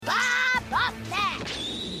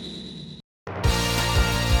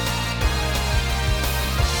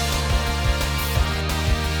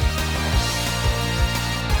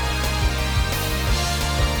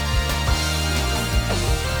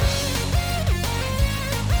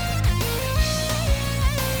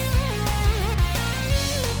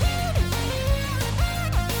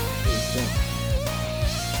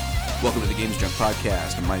Games Junk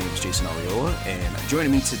Podcast, and my name is Jason Ariola, and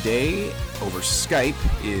joining me today over Skype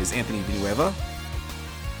is Anthony Vinueva.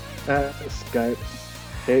 Skype.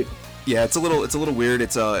 Hey. Yeah, it's a little weird.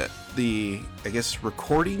 It's the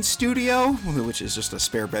recording studio, which is just a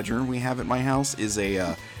spare bedroom we have at my house, is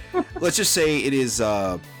a let's just say it is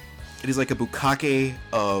like a bukkake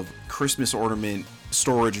of Christmas ornament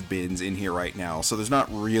storage bins in here right now. So there's not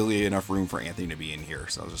really enough room for Anthony to be in here.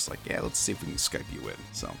 So I was just like, yeah, let's see if we can Skype you in.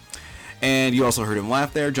 So, and you also heard him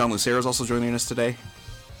laugh there. John Lucero is also joining us today.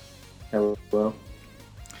 Hello.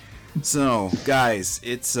 So, guys,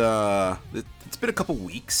 it's been a couple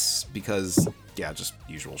weeks because just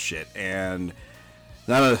usual shit, and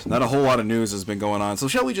not a whole lot of news has been going on. So,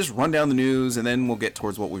 shall we just run down the news and then we'll get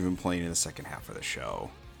towards what we've been playing in the second half of the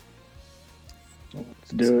show?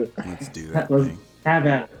 Let's do it. Let's do that. Let's have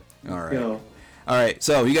at it. All right.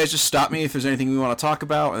 So, you guys just stop me if there's anything we want to talk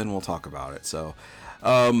about, and we'll talk about it. So,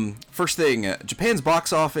 first thing, Japan's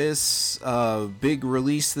box office big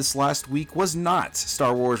release this last week was not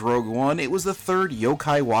Star Wars Rogue One. It was the third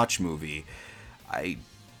Yokai Watch movie. I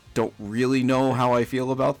don't really know how I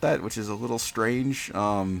feel about that, which is a little strange.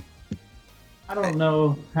 I don't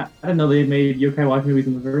know. I didn't know they made Yokai Watch movies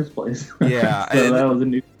in the first place. Yeah, so that was a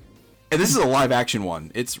new. And this is a live action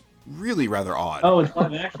one. It's really rather odd. Oh, it's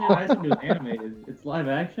live action. I assumed it was animated. It's live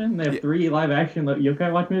action. They have 3 live action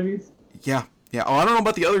Yokai Watch movies. Yeah. Oh, I don't know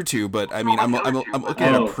about the other 2, but I mean, I'm looking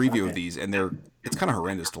at a preview of these, and it's kind of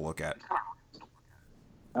horrendous to look at.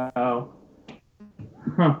 Oh.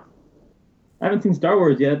 Huh. I haven't seen Star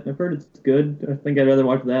Wars yet. I've heard it's good. I think I'd rather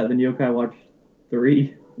watch that than Yokai Watch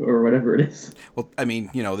 3 or whatever it is. Well, I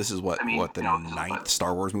mean, this is what the 9th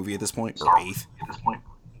Star Wars movie at this point, or 8th at this point.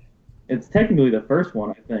 It's technically the first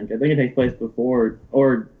one, I think. I think it takes place before,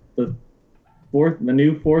 or the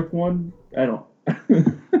new fourth one. I don't.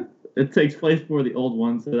 It takes place before the old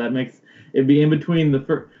one, so that makes it be in between the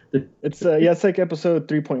first. It's it's like episode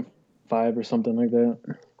 3.5 or something like that.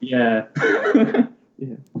 Yeah.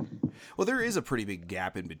 Yeah. Well, there is a pretty big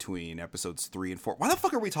gap in between episodes 3 and 4. Why the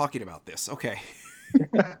fuck are we talking about this? Okay.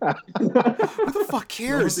 Who the fuck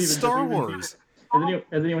cares? It's Star Wars.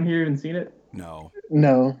 Has anyone here even seen it? No.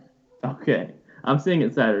 Okay. I'm seeing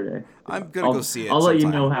it Saturday. I'm going to go see it. I'll let you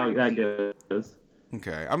know how that goes.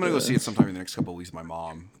 Okay. I'm going to go see it sometime in the next couple of weeks with my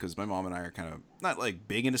mom, because my mom and I are kind of not like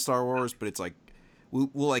big into Star Wars, but it's like we'll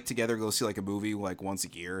like together go see like a movie like once a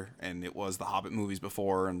year, and it was the Hobbit movies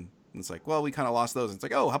before, and it's like, well, we kind of lost those. It's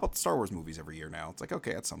like, oh, how about the Star Wars movies every year now? It's like,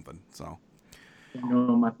 okay, that's something. So. You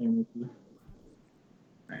know my family too.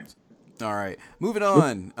 All right, moving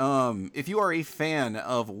on. If you are a fan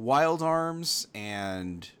of Wild Arms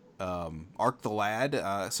and Arc the Lad,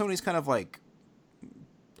 Sony's kind of like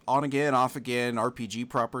on again, off again RPG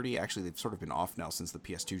property. Actually, they've sort of been off now since the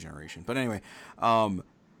PS2 generation. But anyway,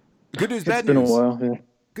 good news, bad news. It's been a while, yeah.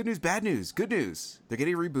 Good news, bad news. Good news. They're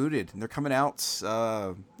getting rebooted, and they're coming out. They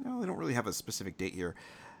don't really have a specific date here.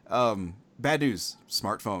 Bad news,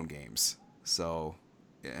 smartphone games. So,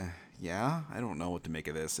 yeah, I don't know what to make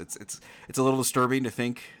of this. It's a little disturbing to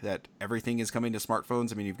think that everything is coming to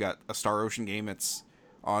smartphones. I mean, you've got a Star Ocean game that's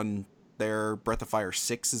on there. Breath of Fire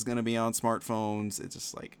 6 is going to be on smartphones. It's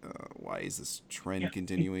just like, why is this trend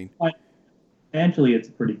continuing? Financially, it's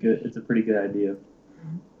a pretty good idea.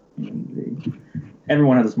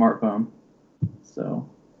 Everyone has a smartphone, so.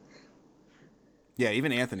 Yeah,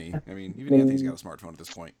 even Anthony. I mean, even Anthony's got a smartphone at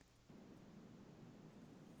this point.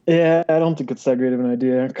 Yeah, I don't think it's that great of an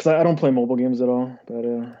idea, because I don't play mobile games at all. But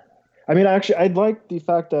I mean, I'd like the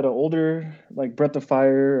fact that older, like Breath of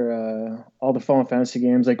Fire, all the Final Fantasy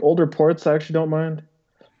games, like older ports, I actually don't mind.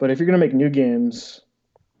 But if you're gonna make new games,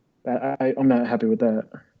 I'm not happy with that.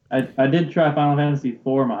 I did try Final Fantasy IV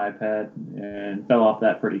on my iPad and fell off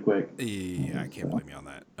that pretty quick. Yeah, I can't blame you on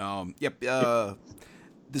that.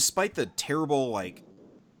 Despite the terrible like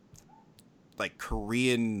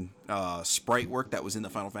Korean sprite work that was in the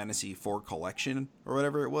Final Fantasy IV collection or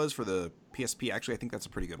whatever it was for the PSP, actually I think that's a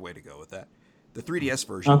pretty good way to go with that. The 3DS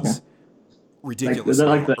version is ridiculously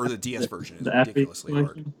hard, or the DS version is ridiculously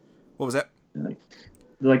hard. What was that?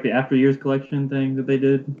 Like the After Years collection thing that they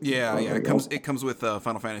did. Yeah. It comes with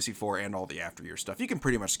Final Fantasy IV and all the After Years stuff. You can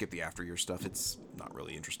pretty much skip the After Years stuff. It's not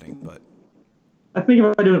really interesting, but I think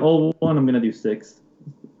if I do an old one, I'm gonna do 6.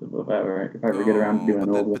 If I ever get around to doing an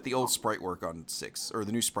old one. But the old sprite work on 6, or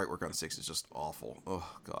the new sprite work on 6, is just awful. Oh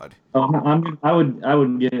God. I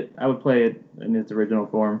would play it in its original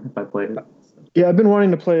form if I played it. Yeah, I've been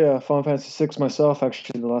wanting to play Final Fantasy VI myself,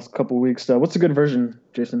 actually, the last couple of weeks. What's a good version,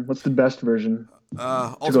 Jason? What's the best version?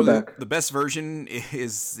 Also, the best version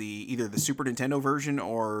is either the Super Nintendo version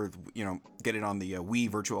or get it on the Wii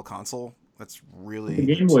Virtual Console. That's really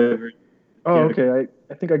the Game Boy version. Oh, Yeah, okay.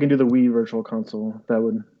 I think I can do the Wii Virtual Console.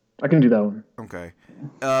 I can do that one. Okay.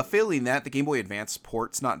 Failing that, the Game Boy Advance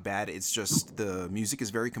port's not bad. It's just the music is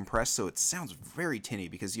very compressed, so it sounds very tinny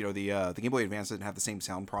because the Game Boy Advance didn't have the same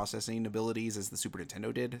sound processing abilities as the Super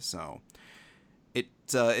Nintendo did. So the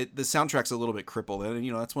soundtrack's a little bit crippled,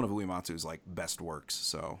 and that's one of Uematsu's like best works.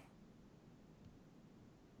 So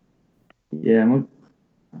yeah.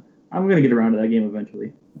 I'm gonna get around to that game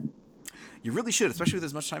eventually. you really should, especially with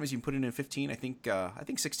as much time as you can put in 15. I think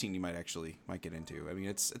 16 you might get into. I mean,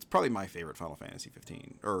 it's probably my favorite Final Fantasy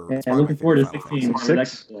 15, or Yeah, it's probably my looking forward favorite to Final 16.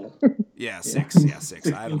 Fantasy. Six? Yeah, six. Yeah, six.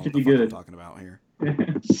 I don't know what 16 should the be fuck I'm good. talking about here.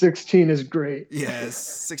 16 is great. Yes,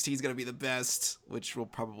 16 is gonna be the best, which will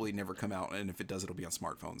probably never come out, and if it does, it'll be on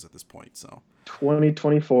smartphones at this point. So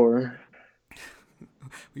 2024.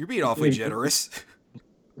 you're being awfully generous.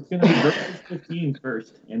 It's gonna be versus 15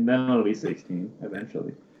 first, and then it'll be 16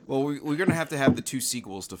 eventually. Well, we're gonna have to have the 2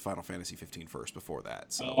 sequels to Final Fantasy 15 first before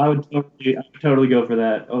that. So I would totally go for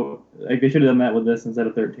that. Oh, like they should have done that with this instead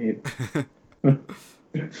of 13.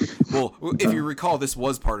 well, if you recall, this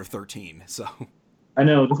was part of 13. So I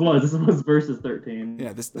know this was versus 13.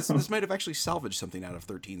 yeah, this might have actually salvaged something out of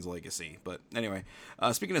 13's legacy. But anyway,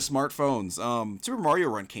 speaking of smartphones, Super Mario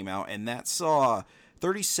Run came out, and that saw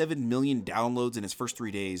 37 million downloads in its first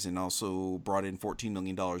 3 days, and also brought in $14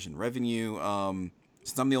 million in revenue.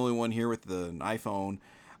 Since I'm the only one here with an iPhone,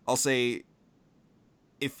 I'll say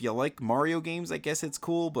if you like Mario games, I guess it's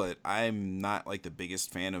cool, but I'm not like the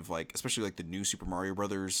biggest fan of like, especially like the new Super Mario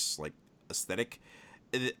Brothers like aesthetic.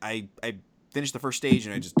 I finished the first stage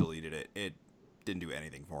and I just deleted it. It didn't do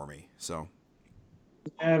anything for me. So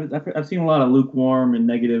Yeah, I've seen a lot of lukewarm and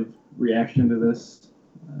negative reaction to this.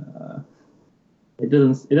 It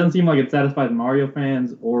doesn't seem like it satisfies Mario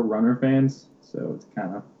fans or Runner fans, so it's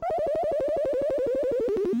kind of.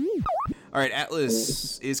 all right,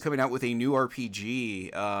 Atlas is coming out with a new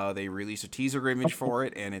RPG. They released a teaser image for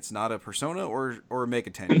it, and it's not a Persona or a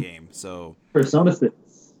Mega 10 game. So Persona 6.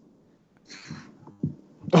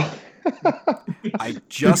 I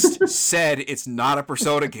just said it's not a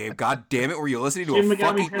Persona game. God damn it, were you listening to Shin a Megami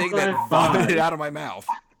fucking thing that Tensei vomited 5. out of my mouth?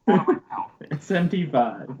 It's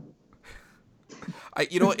MT5.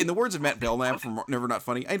 In the words of Matt Belknap from Never Not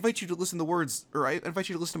Funny, I invite you to listen to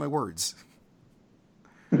my words.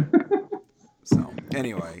 So,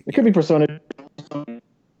 anyway. It could be Persona. Might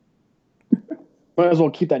as well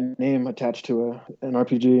keep that name attached to an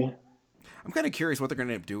RPG. I'm kind of curious what they're going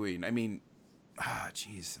to end up doing. I mean,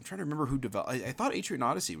 jeez, I'm trying to remember who developed. I thought Atrian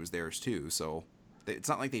Odyssey was theirs too, so it's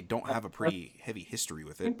not like they don't have a pretty heavy history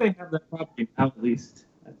with I it. think they have that property now, at least.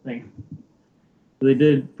 I think they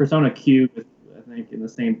did Persona Q, I think, in the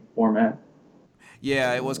same format.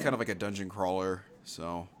 Yeah, it was kind of like a dungeon crawler,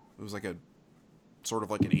 so it was like a sort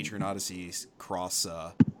of like an Atrian Odyssey cross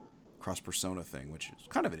Persona thing, which is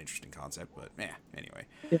kind of an interesting concept, but anyway.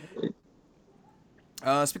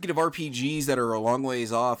 Speaking of RPGs that are a long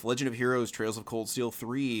ways off, Legend of Heroes Trails of Cold Steel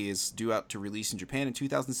 3 is due out to release in Japan in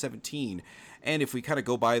 2017. And if we kind of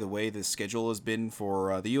go by the way the schedule has been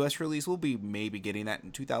for the US release, we'll be maybe getting that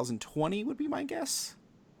in 2020 would be my guess.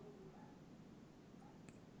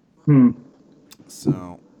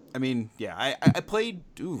 So, I mean, yeah, I played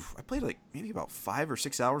like maybe about 5 or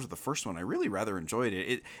 6 hours of the first one. I really rather enjoyed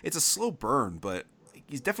it. It's a slow burn, but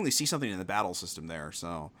you definitely see something in the battle system there,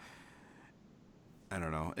 so I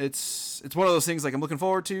don't know. It's one of those things like I'm looking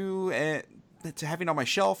forward to having on my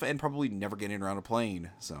shelf and probably never getting around to playing.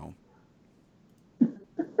 So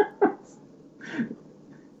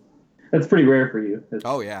That's pretty rare for you.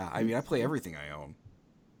 oh yeah, I mean I play everything I own.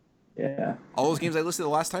 Yeah. All those games I listed the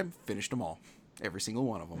last time, finished them all, every single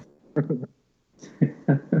one of them.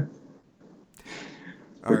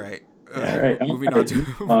 All right. All right. Moving on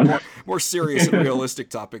to more serious and realistic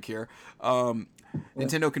topic here.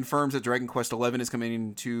 Nintendo confirms that Dragon Quest XI is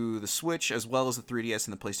coming to the Switch as well as the 3DS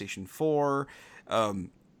and the PlayStation 4.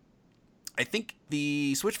 I think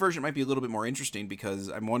the Switch version might be a little bit more interesting because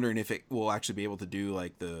I'm wondering if it will actually be able to do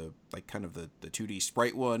like the 2D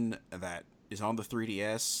sprite one that is on the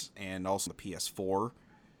 3DS and also the PS4. All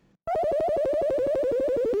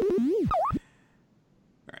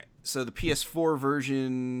right. So the PS4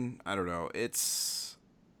 version, I don't know. It's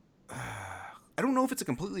I don't know if it's a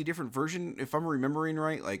completely different version if I'm remembering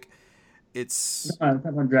right. Like it's talking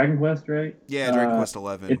about Dragon Quest, right? Yeah, Dragon Quest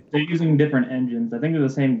XI. They're using different engines. I think they're the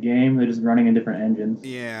same game. They're just running in different engines.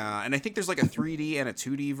 Yeah, and I think there's like a 3D and a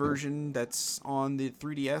 2D version that's on the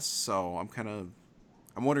 3DS. So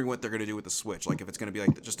I'm wondering what they're gonna do with the Switch. Like if it's gonna be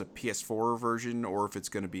like just a PS4 version or if it's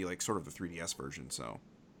gonna be like sort of the 3DS version. So.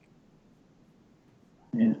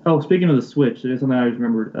 Yeah. Oh, speaking of the Switch, there's something I just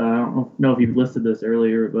remembered. I don't know if you listed this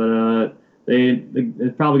earlier, but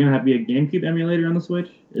It's probably gonna have to be a GameCube emulator on the Switch,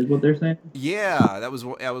 is what they're saying. Yeah, that was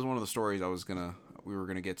one of the stories we were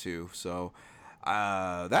gonna get to. So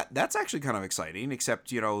that's actually kind of exciting. Except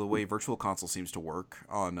the way Virtual Console seems to work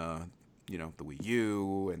on the Wii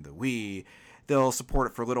U and the Wii, they'll support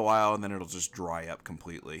it for a little while and then it'll just dry up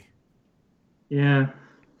completely. Yeah,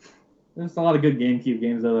 there's a lot of good GameCube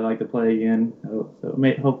games that I like to play again. So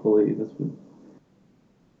hopefully this would.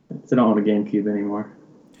 So I don't want a GameCube anymore.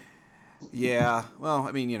 Yeah, well,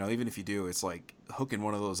 I mean, even if you do, it's like hooking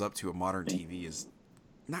one of those up to a modern TV is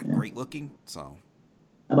not great looking. So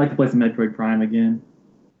I'd like to play some Metroid Prime again.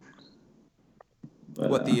 But,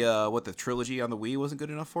 what the trilogy on the Wii wasn't good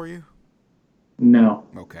enough for you? No.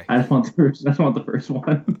 Okay. I just want the first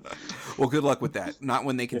one. Well, good luck with that. Not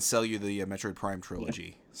when they can sell you the Metroid Prime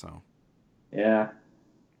trilogy. So. Yeah.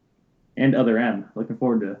 And Other M. Looking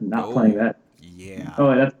forward to not playing that. Yeah.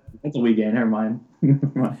 Oh, that's a Wii game. Never mind.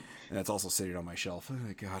 And that's also sitting on my shelf.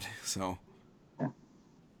 Oh, God. So. Yeah.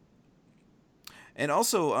 And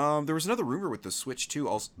also, there was another rumor with the Switch too,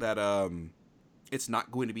 also, that it's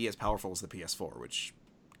not going to be as powerful as the PS4, which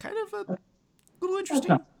kind of a little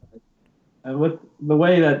interesting. With the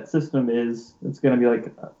way that system is, it's going to be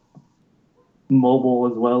like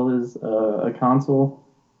mobile as well as a console.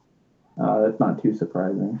 That's not too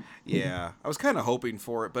surprising. Yeah, I was kind of hoping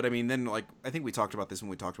for it, but I mean, then I think we talked about this when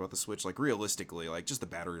we talked about the Switch. Realistically, just the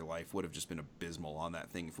battery life would have just been abysmal on that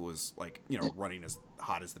thing if it was running as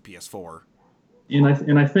hot as the PS4.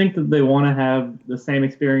 And I think that they want to have the same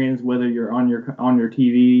experience whether you're on your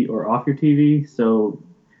TV or off your TV. So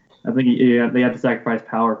I think they have to sacrifice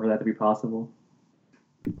power for that to be possible.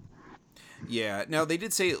 Yeah. Now they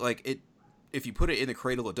did say if you put it in the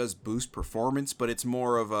cradle, it does boost performance, but it's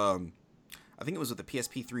more of I think it was with the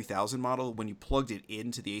PSP 3000 model. When you plugged it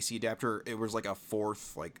into the AC adapter, it was like a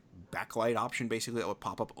fourth backlight option basically that would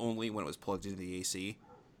pop up only when it was plugged into the AC.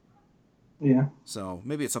 Yeah. So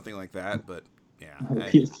maybe it's something like that, but yeah.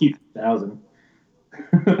 PSP 3000.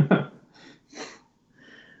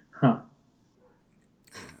 Huh.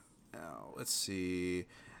 Let's see.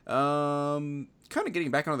 Kind of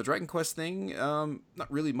getting back onto the Dragon Quest thing. Not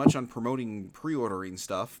really much on promoting pre-ordering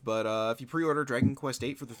stuff, but if you pre-order Dragon Quest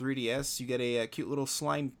 8 for the 3DS, you get a cute little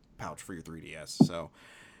slime pouch for your 3DS. So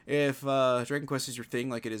if Dragon Quest is your thing,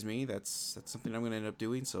 like it is me, that's something I'm going to end up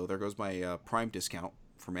doing. So there goes my Prime discount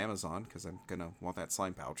from Amazon because I'm going to want that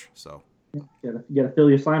slime pouch. So you gotta fill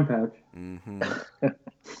your slime pouch. Mm-hmm.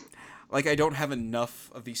 I don't have enough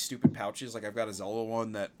of these stupid pouches. I've got a Zelda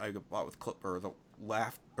one that I bought with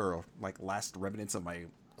last remnants of my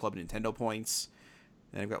Club Nintendo points.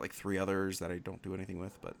 And I've got 3 others that I don't do anything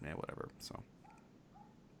with, but whatever. So,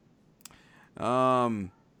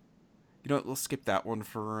 let's skip that one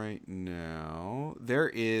for right now. There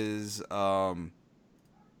is, so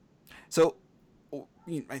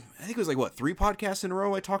I think it was 3 podcasts in a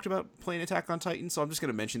row I talked about playing Attack on Titan, so I'm just going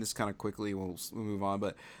to mention this kind of quickly. We'll move on,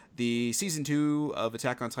 but the season 2 of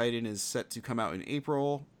Attack on Titan is set to come out in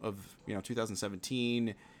April of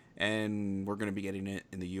 2017, and we're going to be getting it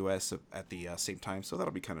in the US at the same time, so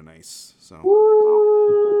that'll be kind of nice. So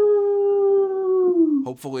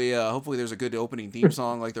hopefully there's a good opening theme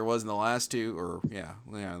song like there was in the last 2, or in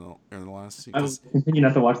the last 2. I was continuing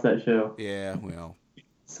not to watch that show. Yeah, well.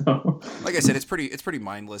 So, like I said, it's pretty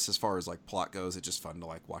mindless as far as plot goes. It's just fun to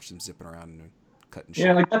watch them zipping around and cutting shit.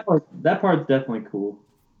 Yeah, that part's definitely cool.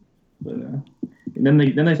 But and then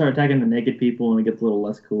they start attacking the naked people and it gets a little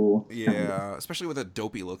less cool. Yeah, especially with the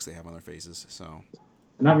dopey looks they have on their faces. So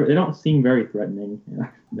they don't seem very threatening.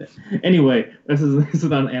 Anyway, this is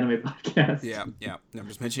not an anime podcast. Yeah. I'm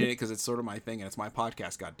just mentioning it because it's sort of my thing and it's my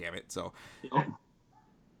podcast. God damn it! So. Yeah.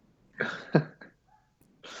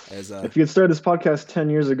 If you had started this podcast 10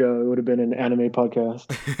 years ago, it would have been an anime podcast.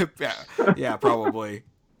 yeah, probably.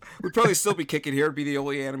 We'd probably still be kicking here. It'd be the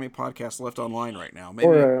only anime podcast left online right now. Maybe.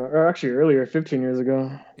 Or actually earlier, 15 years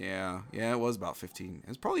ago. Yeah, it was about 15. It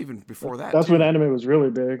was probably even before that. That's when anime was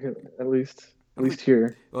really big, at least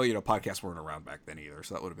here. Well, podcasts weren't around back then either,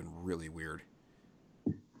 so that would have been really weird.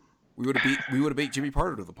 We would have beat Jimmy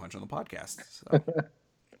Pardo to the punch on the podcast.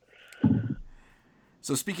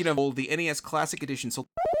 So speaking of the NES Classic Edition, this is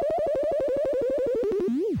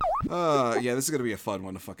going to be a fun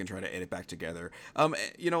one to fucking try to edit back together.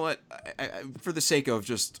 You know what? I, for the sake of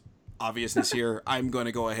just obviousness here, I'm going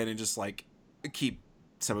to go ahead and just keep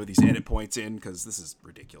some of these edit points in because this is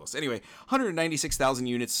ridiculous. Anyway, 196,000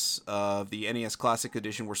 units of the NES Classic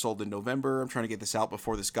Edition were sold in November. I'm trying to get this out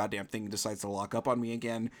before this goddamn thing decides to lock up on me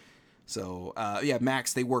again. So,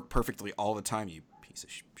 Max, they work perfectly all the time, you piece of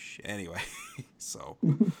shit. Anyway, so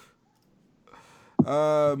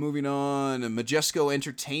Moving on, Majesco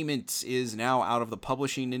Entertainment is now out of the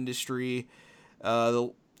publishing industry.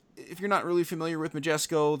 If you're not really familiar with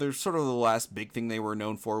Majesco, they're sort of the last big thing they were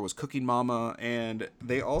known for was Cooking Mama, and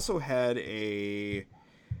they also had a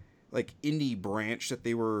like indie branch that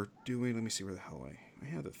they were doing. Let me see where the hell I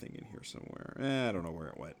had the thing in here somewhere. I don't know where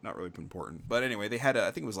it went. Not really important. But anyway, they had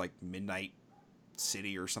I think it was like Midnight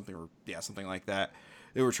City or something, or yeah, something like that.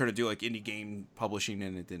 They were trying to do like indie game publishing,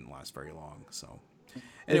 and it didn't last very long. So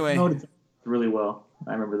anyway, it's really well.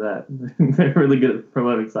 I remember that. They're really good at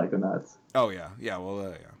promoting Psychonauts. Oh yeah, well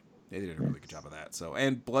yeah, they did a really good job of that. So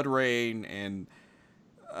and Blood Rain and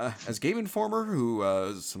as Game Informer, who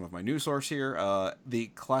is some of my news source here, the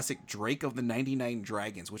classic Drake of the 99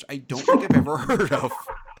 Dragons, which I don't think I've ever heard of.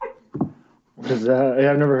 What is that?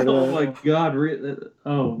 Yeah, I've never heard of that. Oh my god!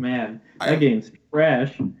 Oh man, that game's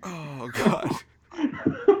trash. Oh god.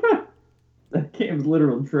 That game's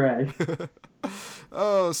literal trash.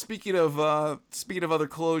 Oh, speaking of other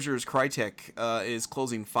closures, Crytek is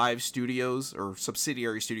closing 5 studios or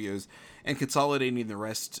subsidiary studios and consolidating the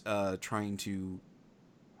rest, trying to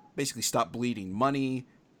basically stop bleeding money.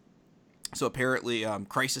 So apparently,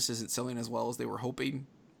 Crysis isn't selling as well as they were hoping.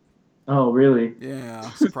 Oh, really? Yeah,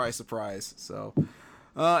 surprise, surprise. So,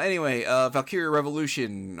 anyway, Valkyria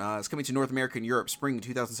Revolution is coming to North America and Europe spring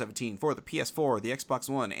 2017 for the PS4, the Xbox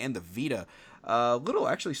One, and the Vita. Little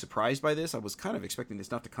actually surprised by this. I was kind of expecting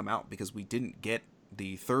this not to come out because we didn't get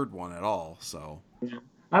the third one at all. So,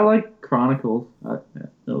 I like Chronicles.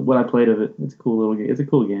 What I played of it, it's a cool little game. It's a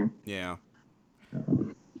cool game. Yeah.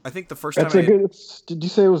 I think the first time did you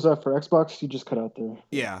say it was for Xbox? You just cut out there.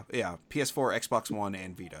 Yeah. PS4, Xbox One,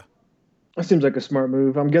 and Vita. That seems like a smart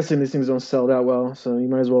move. I'm guessing these things don't sell that well, so you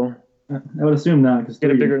might as well I would assume not, because get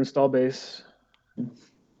a bigger install base.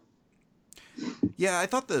 Yeah, I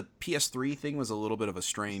thought the PS3 thing was a little bit of a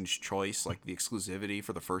strange choice, like the exclusivity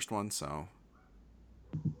for the first one, so.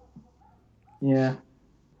 Yeah.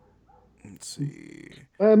 Let's see.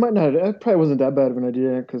 It probably wasn't that bad of an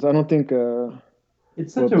idea, because I don't think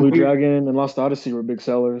It's such a Blue weird... Dragon and Lost Odyssey were big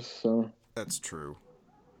sellers, so. That's true.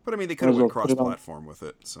 But I mean, they could have went cross-platform with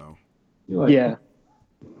it, so. Yeah.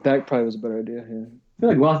 That probably was a better idea, yeah. I feel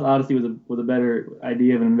like Lost Odyssey was a better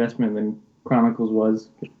idea of an investment than Chronicles was,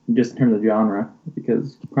 just in terms of genre,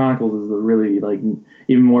 because Chronicles is a really, like,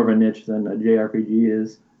 even more of a niche than a JRPG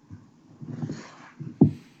is.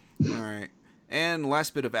 All right. And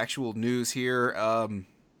last bit of actual news here. I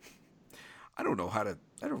don't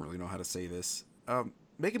really know how to say this.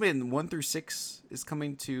 Mega Man 1 through 6 is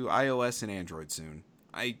coming to iOS and Android soon.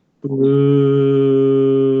 I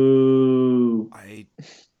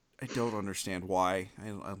don't understand why.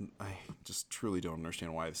 I just truly don't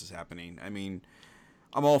understand why this is happening. I mean,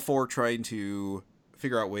 I'm all for trying to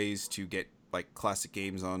figure out ways to get like classic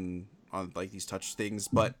games on like these touch things,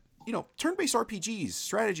 but you know, turn-based RPGs,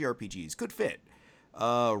 strategy RPGs, good fit.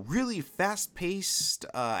 Really fast-paced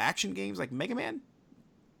action games like Mega Man.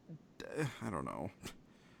 I don't know.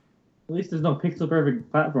 At least there's no pixel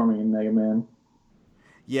perfect platforming in Mega Man.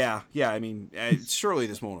 Yeah. I mean, surely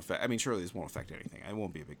this won't affect anything. It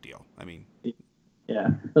won't be a big deal. I mean, yeah,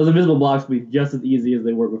 those invisible blocks will be just as easy as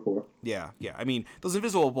they were before. Yeah. I mean, those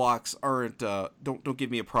invisible blocks aren't don't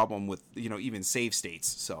give me a problem with even save states.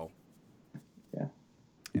 So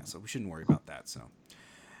yeah, so we shouldn't worry about that. So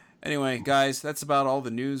anyway, guys, that's about all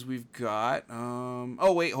the news we've got.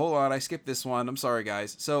 Oh wait, hold on, I skipped this one. I'm sorry,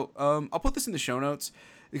 guys. So I'll put this in the show notes,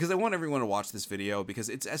 because I want everyone to watch this video, because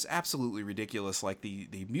it's absolutely ridiculous, like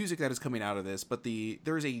the music that is coming out of this. But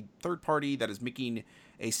there is a third party that is making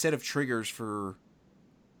a set of triggers for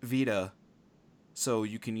Vita, so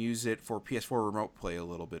you can use it for PS4 remote play a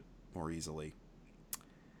little bit more easily.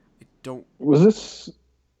 This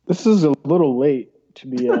is a little late to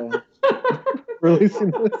be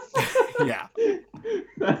releasing this. Yeah.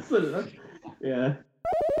 Yeah.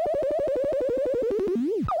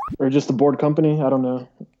 Or just the board company? I don't know.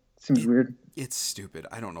 Seems weird. It's stupid.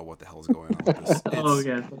 I don't know what the hell is going on with this. Oh,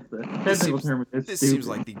 yeah. That's the technical term. This seems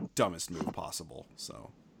like the dumbest move possible.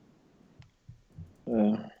 So.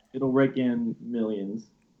 It'll rake in millions.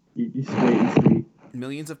 You just wait and see.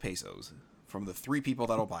 Millions of pesos from the 3 people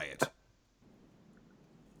that'll buy it.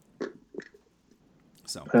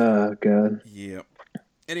 So. Oh God. Yeah.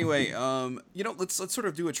 Anyway, let's sort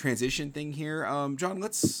of do a transition thing here. John,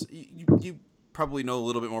 you probably know a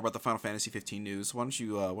little bit more about the Final Fantasy 15 news. Why don't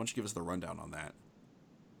you give us the rundown on that?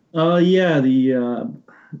 Yeah, I can't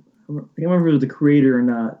remember if it was the creator or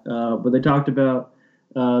not, but they talked about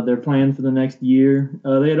their plans for the next year.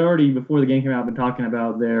 They had already, before the game came out, been talking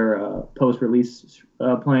about their post-release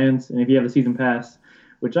plans. And if you have a season pass,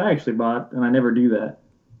 which I actually bought, and I never do that,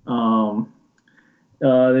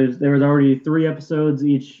 There was already 3 episodes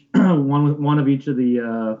each, one of each of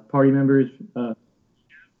the party members,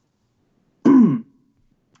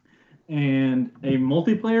 and a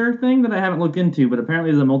multiplayer thing that I haven't looked into, but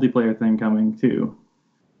apparently there's a multiplayer thing coming too.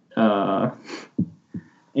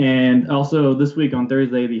 And also this week on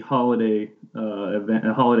Thursday, the holiday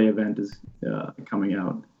event is coming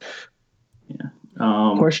out.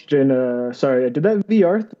 Yeah. Question. Sorry, did that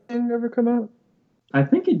VR thing ever come out? I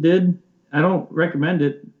think it did. I don't recommend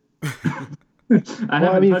it.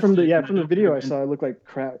 I mean, from the video I saw, it looked like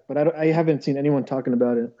crap, but I haven't seen anyone talking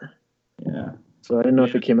about it. Yeah. So I didn't know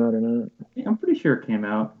if it came out or not. Yeah, I'm pretty sure it came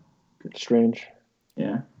out. Strange.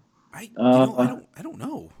 Yeah. I don't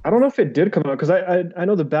know. I don't know if it did come out because I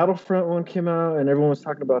know the Battlefront one came out and everyone was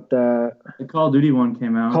talking about that. The Call of Duty one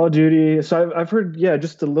came out. Call of Duty. So I've heard,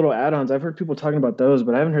 just the little add-ons. I've heard people talking about those,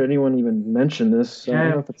 but I haven't heard anyone even mention this. So I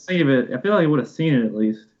don't know if it's... save it. I feel like I would have seen it at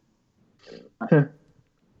least.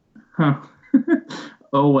 Huh.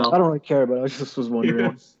 Oh well. I don't really care, but I just was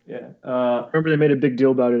wondering. Yeah. Remember they made a big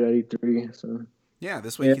deal about it at E3. So yeah,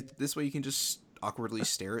 this way you can just awkwardly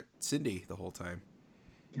stare at Cindy the whole time.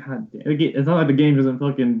 God damn. It's not like the game doesn't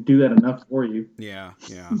fucking do that enough for you. Yeah.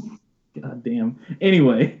 God damn.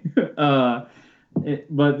 Anyway, but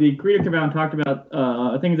the creator came out and talked about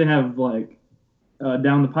things they have like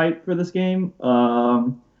down the pipe for this game.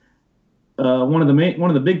 One of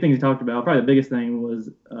the big things he talked about, probably the biggest thing, was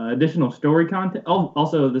additional story content.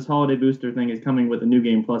 Also, this holiday booster thing is coming with a new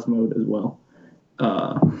game plus mode as well.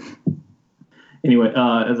 Anyway,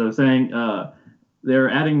 as I was saying,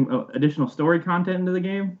 they're adding additional story content into the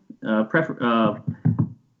game.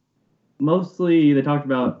 Mostly, they talked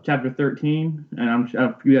about Chapter 13, and I'm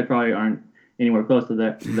sure you guys probably aren't anywhere close to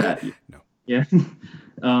that. No. Yeah.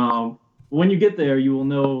 When you get there, you will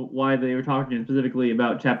know why they were talking specifically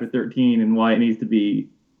about Chapter 13 and why it needs to be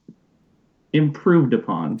improved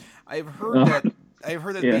upon. I've heard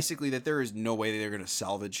that basically that there is no way that they're going to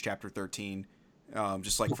salvage Chapter 13.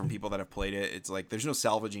 Just like from people that have played it, it's like there's no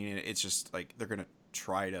salvaging it. It's just like they're going to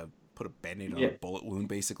try to put a band-aid on a bullet wound,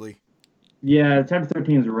 basically. Yeah, Chapter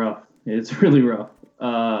 13 is rough. It's really rough.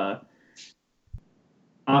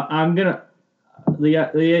 I'm glad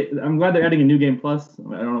they're adding a new game plus.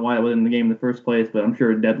 I don't know why it was in the game in the first place, but I'm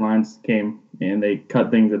sure deadlines came and they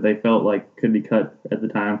cut things that they felt like could be cut at the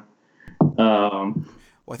time. Well,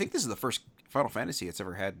 I think this is the first Final Fantasy that's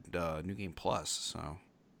ever had new game plus. So.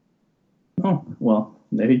 Oh well,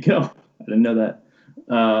 there you go. I didn't know that.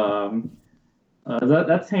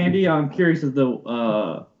 That's handy. I'm curious as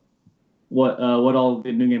to what all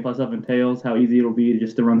the new game plus stuff entails. How easy it'll be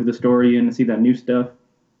just to run through the story and see that new stuff.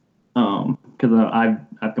 Because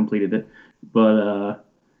I've completed it, but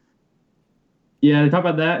yeah, they talk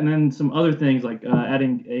about that, and then some other things like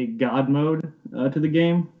adding a God mode to the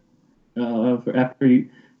game for after you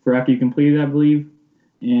complete it, I believe.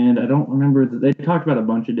 And I don't remember they talked about a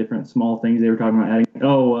bunch of different small things they were talking about adding.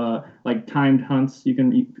 Like timed hunts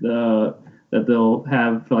that they'll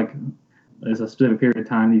have for like there's a specific period of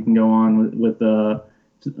time you can go on with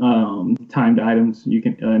timed items you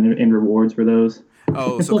can and rewards for those.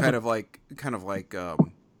 Oh, so kind of like the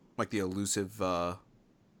elusive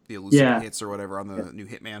hits or whatever on the new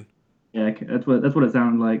Hitman. Yeah, that's what it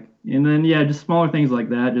sounded like. And then just smaller things like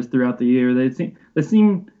that just throughout the year. They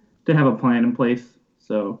seem to have a plan in place.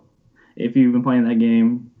 So if you've been playing that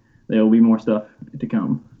game, there will be more stuff to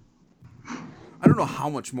come. I don't know how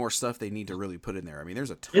much more stuff they need to really put in there. I mean, there's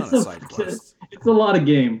a ton of side quests. It's a lot of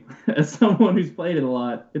game. As someone who's played it a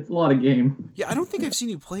lot, it's a lot of game. Yeah, I don't think I've seen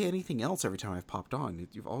you play anything else every time I've popped on.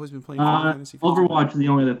 You've always been playing Final Fantasy 15. Overwatch is the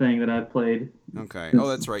only other thing that I've played. Okay. Oh,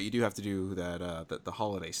 that's right. You do have to do that the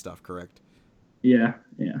holiday stuff, correct? Yeah.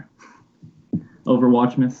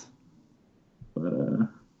 Overwatchmas. But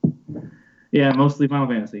yeah, mostly Final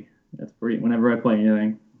Fantasy. That's whenever I play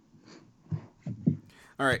anything.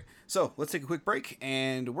 All right. So let's take a quick break,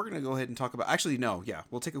 and we're going to go ahead and talk about... Actually, no. Yeah,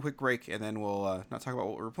 we'll take a quick break, and then we'll not talk about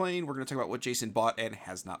what we're playing. We're going to talk about what Jason bought and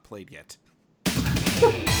has not played yet.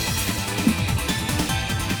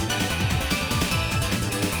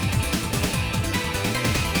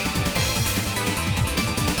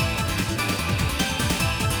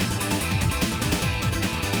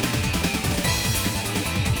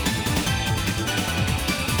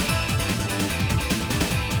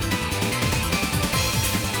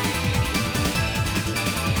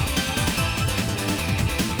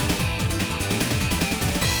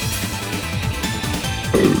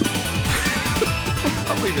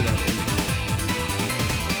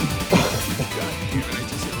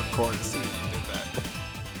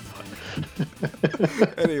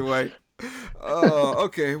 Anyway,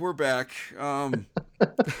 okay, we're back.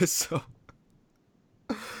 So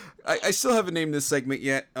I still haven't named this segment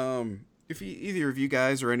yet. If either of you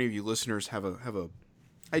guys or any of you listeners have a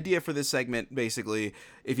idea for this segment, basically,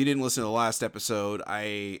 if you didn't listen to the last episode,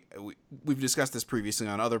 we've discussed this previously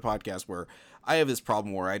on other podcasts where I have this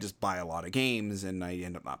problem where I just buy a lot of games and I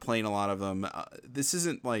end up not playing a lot of them. This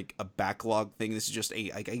isn't like a backlog thing. This is just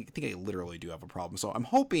I think I literally do have a problem. So I'm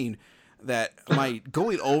hoping that my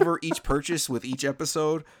going over each purchase with each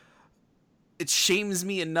episode, it shames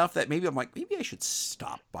me enough that maybe I'm like, maybe I should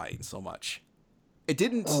stop buying so much. It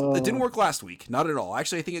didn't work last week. Not at all.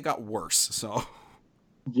 Actually, I think it got worse. So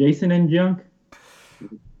Jason and Junk.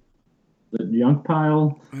 The junk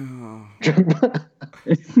pile. You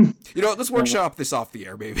know, let's workshop this off the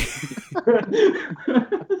air, baby.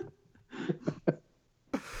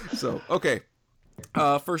 So, okay.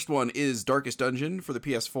 First one is Darkest Dungeon for the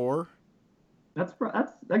PS4.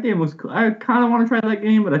 That game was cool. I kind of want to try that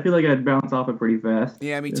game, but I feel like I'd bounce off it pretty fast.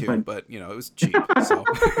 Yeah, me too. But you know, it was cheap. So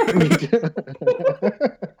this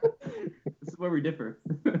is where we differ.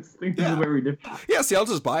 This is where we differ. Yeah, see, I'll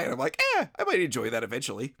just buy it. I'm like, I might enjoy that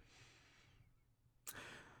eventually.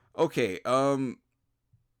 Okay, I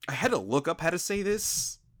had to look up how to say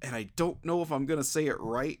this, and I don't know if I'm gonna say it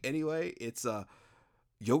right anyway. It's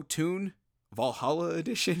Jotun Valhalla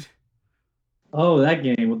Edition. Oh, that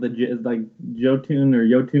game with it's like Jotun or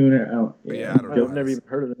Jotun or yeah, I don't know. I've never even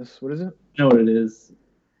heard of this. What is it? I know what it is.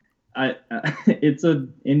 It's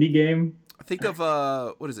an indie game. Think of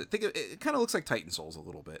what is it? It kind of looks like Titan Souls a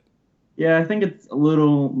little bit. Yeah, I think it's a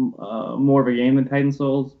little more of a game than Titan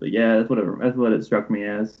Souls, but yeah, that's what it struck me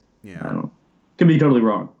as. Yeah, I don't know. Could be totally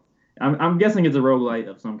wrong. I'm guessing it's a roguelite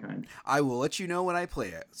of some kind. I will let you know when I play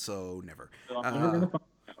it. So never. So I'm never gonna find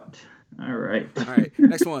out. All right. All right.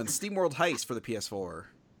 Next one, SteamWorld Heist for the PS4.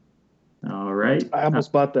 All right. I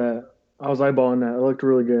almost bought that. I was eyeballing that. It looked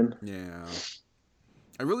really good. Yeah.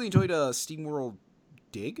 I really enjoyed SteamWorld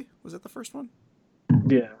Dig. Was that the first one?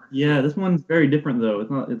 Yeah. Yeah, this one's very different though.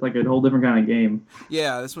 It's like a whole different kind of game.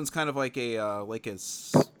 Yeah, this one's kind of like a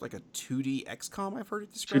 2D XCOM. I've heard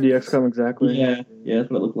it described. 2D XCOM, exactly. Yeah, that's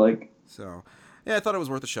what it looked like. So, yeah, I thought it was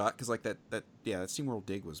worth a shot because like that SteamWorld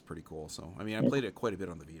Dig was pretty cool. So, I mean, I played it quite a bit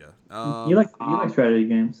on the Vita. You like strategy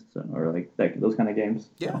games, or like those kind of games.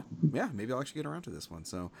 Yeah, yeah. Maybe I'll actually get around to this one.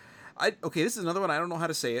 So, this is another one. I don't know how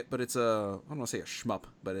to say it, but it's I don't want to say a shmup,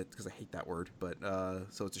 but it's because I hate that word. But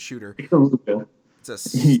so it's a shooter. It's a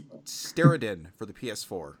Steradin for the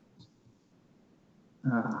PS4.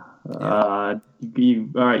 All right,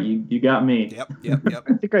 you got me. Yep. I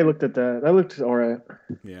think I looked at that. That looked all right.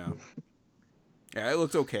 Yeah, it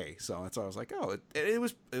looked okay. So that's why I was like, oh, it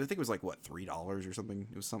was. I think it was like what, $3 or something.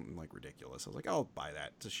 It was something like ridiculous. I was like, I'll buy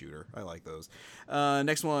that. It's a shooter. I like those.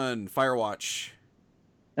 Next one, Firewatch.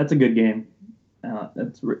 That's a good game.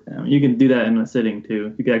 You can do that in a sitting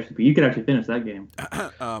too. You could actually finish that game.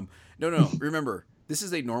 No. Remember, this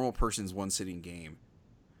is a normal person's one sitting game.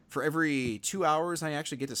 For every 2 hours I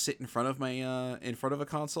actually get to sit in front of a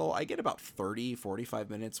console, I get about 45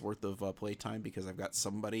 minutes worth of playtime because I've got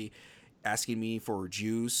somebody asking me for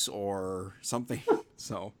juice or something.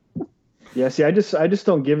 So yeah, see, I just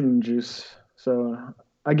don't give them juice, so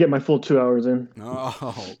I get my full 2 hours in.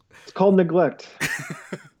 Oh, it's called neglect.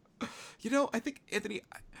 You know, I think, Anthony,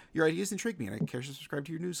 your ideas intrigue me, and I care to subscribe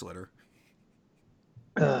to your newsletter.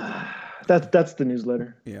 That's the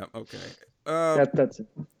newsletter. Yeah. Okay. That's it.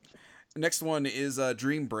 Next one is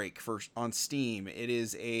Dream Break on Steam. It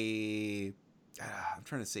is I'm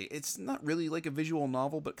trying to say, it's not really like a visual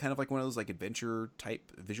novel, but kind of like one of those like adventure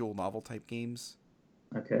type visual novel type games.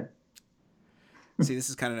 Okay. See, this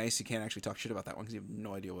is kind of nice. You can't actually talk shit about that one because you have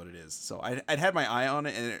no idea what it is. So I'd had my eye on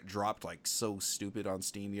it, and it dropped like so stupid on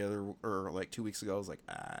Steam like 2 weeks ago. I was like,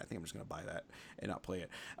 I think I'm just gonna buy that and not play it.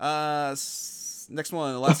 Next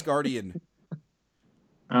one, The Last Guardian.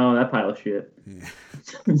 Oh, that pile of shit. Yeah.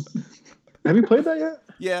 Have you played that yet?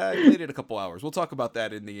 Yeah, I played it a couple hours. We'll talk about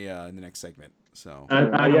that in the next segment. So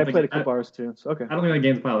I played a couple hours too. So okay. I don't think that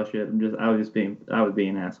game's a pile of shit. I was being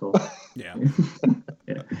an asshole. Yeah.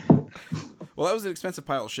 Yeah. Well, that was an expensive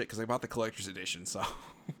pile of shit because I bought the collector's edition. So.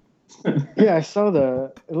 Yeah, I saw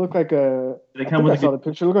that. It looked like a. I saw the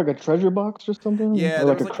picture. It looked like a treasure box or something. Yeah, or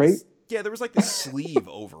like a crate. There was like this sleeve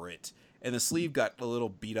over it, and the sleeve got a little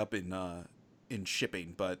beat up in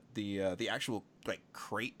shipping, but the actual like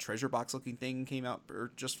crate treasure box looking thing came out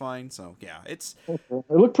just fine. So yeah, it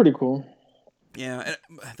looked pretty cool. Yeah, and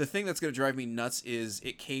the thing that's gonna drive me nuts is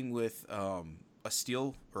it came with a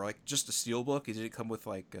steel or like just a steel book. It didn't come with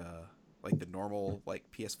like the normal like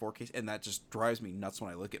PS4 case, and that just drives me nuts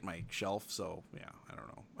when I look at my shelf. So yeah, I don't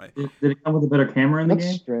know. Did it come with a better camera in the That's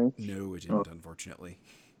game? strange. No, it didn't, unfortunately.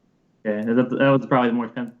 Yeah, that was probably the more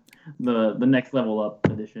expensive. the next level up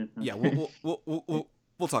edition. Yeah,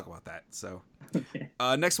 we'll talk about that. So, Okay.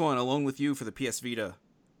 next one, Alone with You for the PS Vita.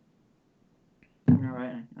 All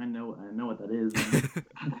right, I know what that is.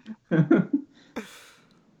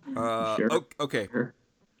 Sure. Okay. Sure.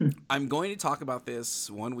 I'm going to talk about this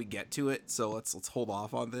when we get to it, so let's hold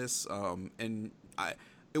off on this.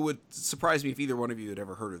 It would surprise me if either one of you had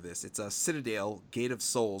ever heard of this. It's a Citadel Gate of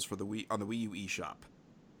Souls for the Wii on the Wii U eShop.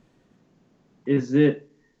 Is it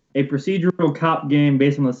a procedural cop game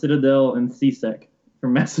based on the Citadel and CSEC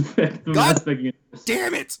from Mass Effect? The God Mass Effect universe?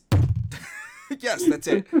 Damn it! Yes, that's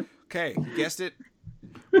it. Okay, you guessed it.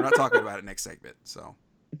 We're not talking about it next segment, so.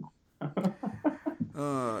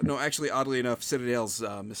 No, actually, oddly enough, Citadel's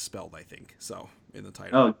misspelled, I think. So in the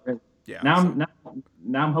title. Oh, great. Yeah.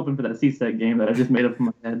 Now I'm hoping for that CSEC game that I just made up in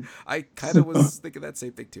my head. I kind of was thinking that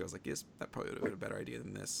same thing too. I was like, yes, that probably would have been a better idea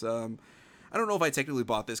than this. I don't know if I technically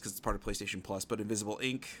bought this because it's part of PlayStation Plus, but Invisible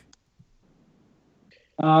Ink.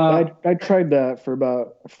 I tried that for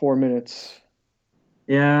about 4 minutes.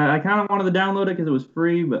 Yeah, I kind of wanted to download it because it was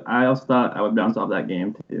free, but I also thought I would bounce off that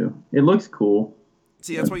game too. It looks cool.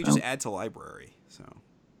 See, that's why you just add to library. So.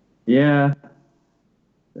 Yeah.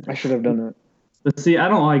 I should have done that. But see, I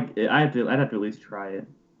don't like it. I'd have to at least try it,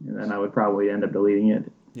 and then I would probably end up deleting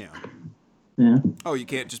it. Yeah. Yeah. Oh, you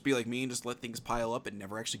can't just be like me and just let things pile up and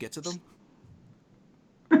never actually get to them?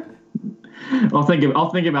 I'll think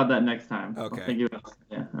about that next time. Okay.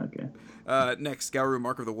 Okay. Next, Gauru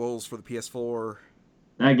Mark of the Wolves for the PS4.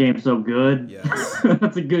 That game's so good. Yes.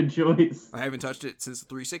 That's a good choice. I haven't touched it since the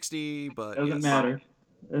 360, but Doesn't matter.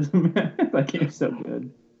 That game's so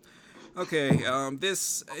good. Okay,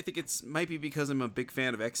 this I think might be because I'm a big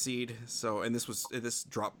fan of Xseed. So, and this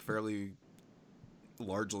dropped fairly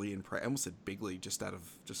largely in price. I almost said bigly, just out of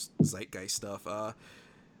just zeitgeist stuff.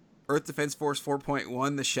 Earth Defense Force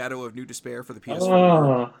 4.1: The Shadow of New Despair for the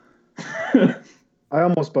PS4. Oh. I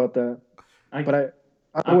almost bought that, but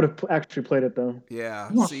I would have actually played it though. Yeah.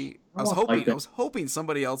 Oh, See, I was hoping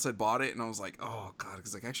somebody else had bought it, and I was like, oh god,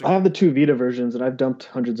 because like actually. I have the 2 Vita versions, and I've dumped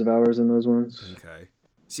hundreds of hours in those ones. Okay.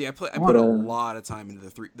 See, I put a lot of time into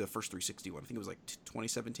the first 360 one. I think it was like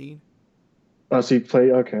 2017. Oh, so you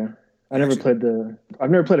play? Okay. I've never played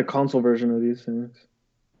a console version of these things.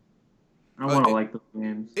 I want to like those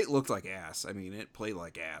games. It looked like ass. I mean, it played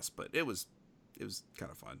like ass, but it was kind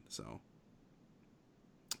of fun. So,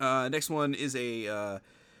 next one is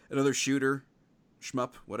another shooter,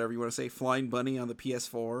 shmup, whatever you want to say, Flying Bunny on the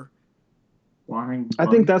PS4. I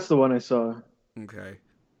think that's the one I saw. Okay.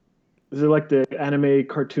 Is it like the anime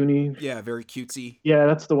cartoony? Yeah, very cutesy. Yeah,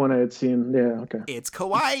 that's the one I had seen. Yeah, okay. It's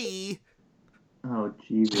kawaii. Oh,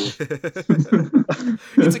 Jesus.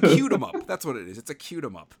 It's a cute 'em up. That's what it is. It's a cute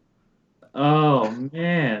 'em up. Oh,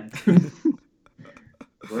 man.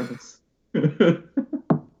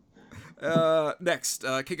 Next,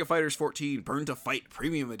 King of Fighters 14, Burn to Fight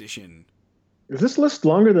Premium Edition. Is this list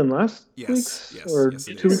longer than last week's? Yes, or yes,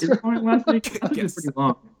 it 2 is. weeks? Last week? Last week was pretty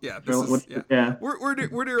long. Yeah, Yeah.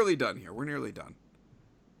 We're nearly done here. We're nearly done.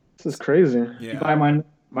 This is crazy. Yeah. You buy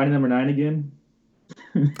Mighty Number 9 again?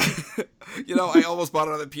 You know, I almost bought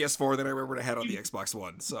it on the PS4, then I remembered I had it on the Xbox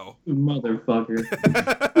One, so. Motherfucker.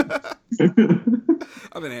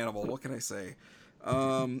 I'm an animal, what can I say?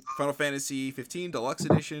 Final Fantasy 15 Deluxe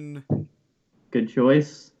Edition. Good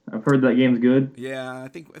choice. I've heard that game's good. Yeah, I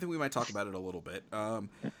think we might talk about it a little bit.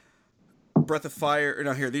 Breath of Fire,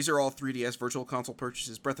 no, here, these are all 3DS Virtual Console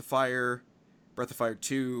purchases. Breath of Fire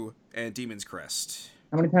 2, and Demon's Crest.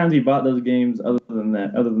 How many times have you bought those games other than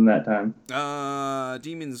that time?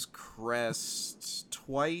 Demon's Crest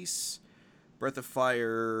twice. Breath of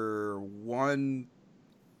Fire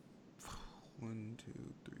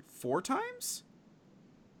 4 times.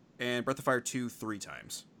 And Breath of Fire 2 3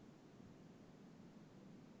 times.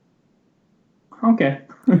 Okay.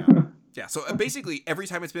 Yeah, so basically every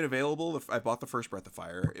time it's been available, I bought the first Breath of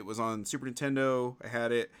Fire. It was on Super Nintendo. I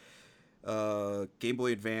had it. Game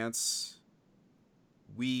Boy Advance.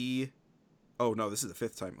 Wii. Oh no, this is the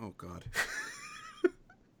 5th time. Oh god.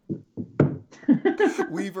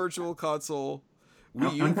 Wii Virtual Console.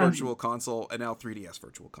 Wii U Virtual Console, and now 3DS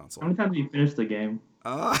Virtual Console. How many times have you finished the game?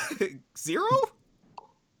 0?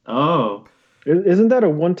 Oh. Isn't that a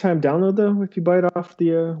one-time download though? If you buy it off the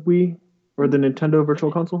Wii or the Nintendo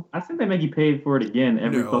Virtual Console? I think they make you pay for it again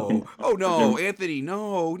every fucking. Oh no, Anthony,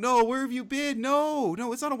 no, where have you been? No,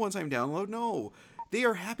 it's not a one-time download. No, they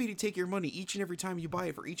are happy to take your money each and every time you buy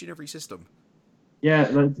it for each and every system. Yeah,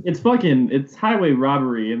 it's highway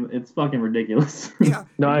robbery and it's fucking ridiculous. Yeah.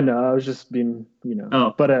 No, I know. I was just being,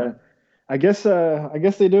 Oh. But I guess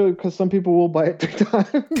they do it because some people will buy it 3 times.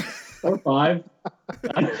 Or 5.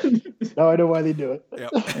 Now I know why they do it. Yep.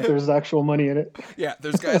 There's actual money in it. Yeah,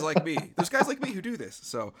 there's guys like me. There's guys like me who do this.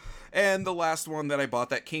 So, and the last one that I bought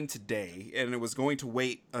that came today, and it was going to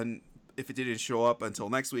wait if it didn't show up until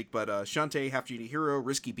next week. But Shantae Half Genie Hero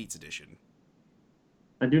Risky Beats Edition.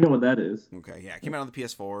 I do know what that is. Okay, yeah, it came out on the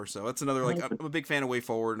PS4, so it's another like I'm a big fan of Way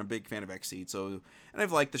Forward and a big fan of Xseed. So, and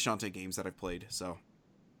I've liked the Shantae games that I've played. So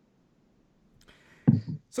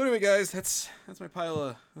anyway, guys, that's my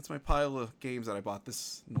pile of games that I bought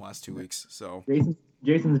this in the last 2 weeks. So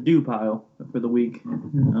Jason's due pile for the week.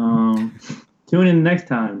 Tune in next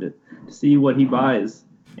time to see what he buys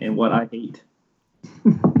and what I hate.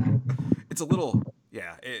 it's a little,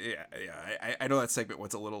 yeah. I know that segment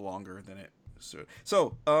was a little longer than it.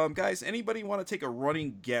 So, guys, anybody want to take a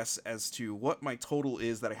running guess as to what my total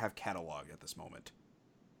is that I have cataloged at this moment?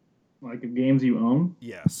 Like of games you own?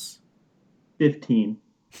 Yes. 15.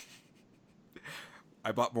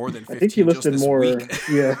 I bought more than 15. I think you listed just this more. week.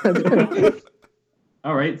 Yeah.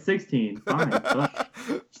 All right, 16. Fine. I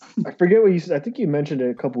forget what you said. I think you mentioned it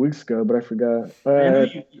a couple weeks ago, but I forgot. I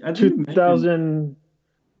think you mentioned,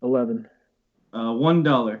 2011.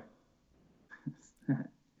 $1.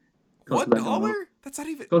 $1? That's not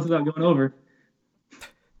even Close without going over.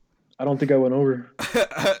 I don't think I went over.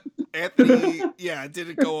 Anthony. Yeah, it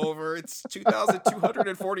didn't go over. It's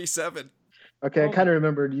 2,247. Okay, I kind of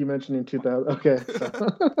remembered you mentioning 2000. Okay. So.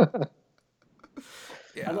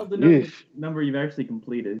 Yeah. I love the number you've actually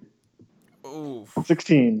completed. Oh,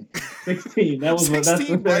 16. 16. That was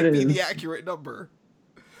 16 what might be is. the accurate number.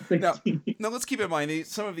 16. Now let's keep in mind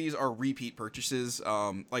some of these are repeat purchases.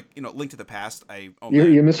 Like Link to the Past. I own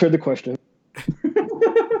You misheard the question.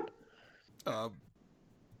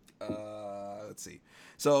 Let's see.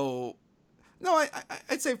 So, no,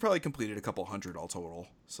 I'd say I've probably completed a couple hundred all total.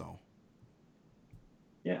 So.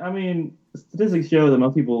 Yeah, I mean, statistics show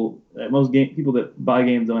that people that buy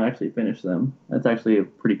games don't actually finish them. That's actually a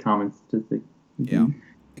pretty common statistic. Yeah.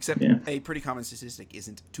 Except a pretty common statistic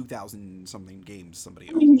isn't 2,000 something games somebody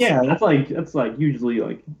owns. I mean, yeah, that's like usually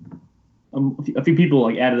like a few people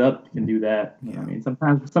like added up can do that. Yeah. I mean,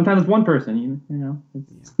 sometimes it's one person. You know.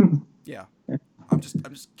 It's, yeah. I'm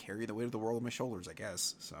just carrying the weight of the world on my shoulders, I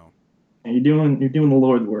guess. So. And you're doing the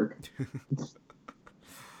Lord's work.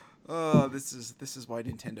 This is why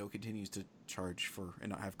Nintendo continues to charge for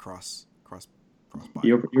and not have cross buy.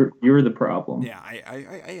 You're the problem. Yeah,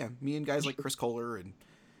 I am. Me and guys like Chris Kohler and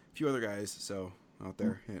a few other guys out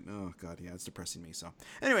there. And, oh god, yeah, it's depressing me. So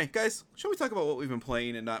anyway, guys, shall we talk about what we've been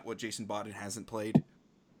playing and not what Jason bought and hasn't played?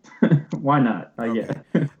 Why not? Okay.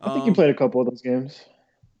 Yeah. I think you played a couple of those games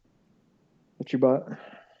that you bought.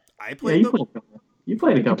 I played them. You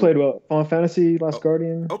played a couple. You played what? Final Fantasy, Last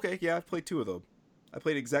Guardian? Okay, yeah, I've played 2 of them. I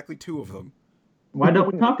played exactly 2 of them. Why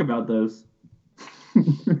don't we talk about those?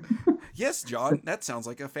 Yes, John, that sounds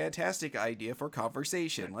like a fantastic idea for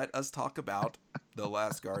conversation. Let us talk about The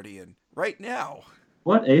Last Guardian right now.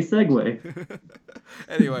 What a segue.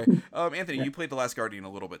 Anyway, Anthony, you played The Last Guardian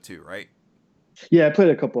a little bit too, right? Yeah, I played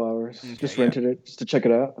it a couple hours. Okay, just rented it just to check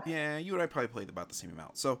it out. Yeah, you and I probably played about the same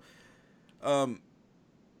amount. So, I'm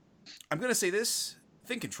going to say this.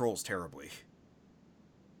 Thing controls terribly.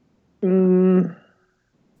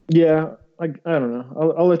 Yeah, I don't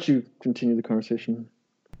know. I'll let you continue the conversation.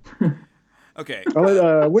 Okay.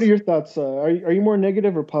 What are your thoughts? Are you more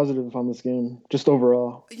negative or positive on this game, just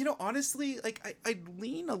overall? Honestly, like I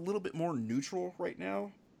lean a little bit more neutral right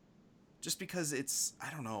now, just because it's I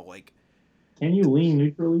don't know, like. Can you lean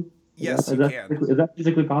neutrally? Yes, you can. Is that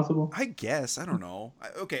physically possible? I guess. I don't know.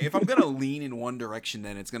 Okay, if I'm gonna lean in one direction,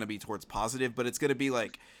 then it's gonna be towards positive, but it's gonna be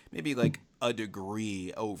like maybe like a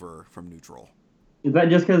degree over from neutral. Is that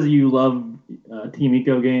just because you love Team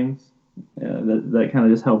Eco games? That kind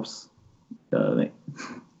of just helps. Well,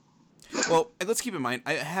 let's keep in mind,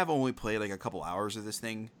 I have only played like a couple hours of this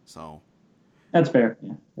thing, so. That's fair.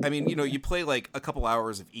 Yeah, I mean, you play like a couple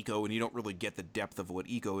hours of Eco, and you don't really get the depth of what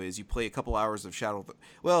Eco is. You play a couple hours of Shadow.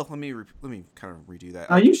 Well, let me kind of redo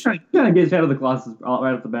that. You kind of get Shadow of the Colossus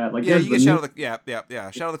right off the bat. Like yeah, you get Shadow of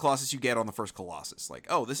the Shadow of the Colossus. You get on the first Colossus. Like,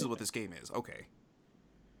 oh, this is what this game is. Okay.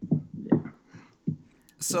 Yeah.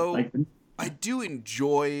 So I do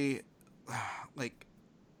enjoy, like,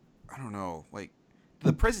 I don't know, like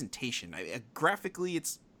the presentation. Graphically,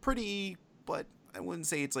 it's pretty, but I wouldn't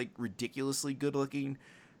say it's like ridiculously good looking.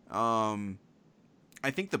 I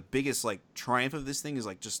think the biggest like triumph of this thing is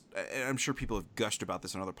like just, I'm sure people have gushed about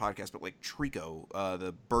this on other podcasts, but like Trico,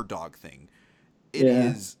 the bird dog thing, it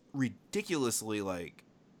is ridiculously like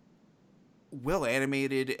well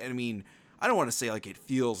animated. I mean, I don't want to say like it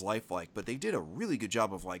feels lifelike, but they did a really good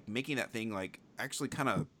job of like making that thing like actually kind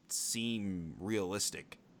of seem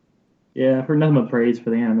realistic. Yeah, I've heard nothing but praise for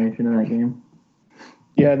the animation in that game.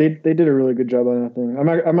 Yeah, they did a really good job on that thing.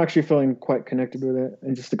 I'm actually feeling quite connected with it.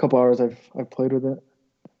 In just a couple hours, I've played with it.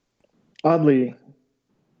 Oddly,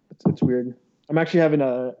 it's weird. I'm actually having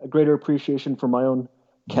a greater appreciation for my own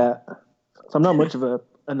cat. So I'm not much of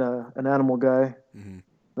an animal guy. Mm-hmm.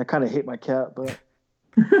 I kind of hate my cat, but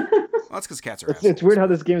Well, that's because cats are it's weird how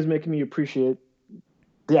but... this game is making me appreciate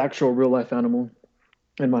the actual real life animal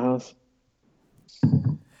in my house.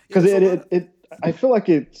 Because I feel like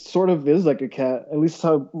it sort of is like a cat. At least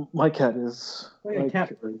how my cat is. Like a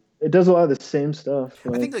cat bird. It does a lot of the same stuff.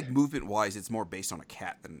 I think like movement wise, it's more based on a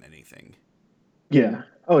cat than anything. Yeah.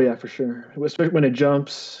 Oh yeah, for sure. Especially when it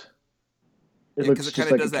jumps. It looks kind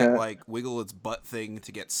of like does a that cat. like wiggle its butt thing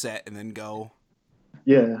to get set and then go.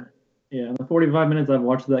 Yeah. Yeah, in the 45 minutes I've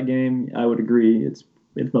watched that game, I would agree it's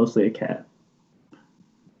mostly a cat.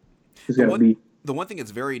 It's got a beat. The one thing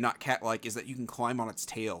that's very not cat-like is that you can climb on its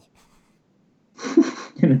tail.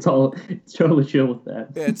 And it's totally chill with that.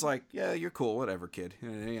 Yeah, it's like, yeah, you're cool, whatever, kid.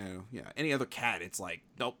 Yeah. Any other cat, it's like,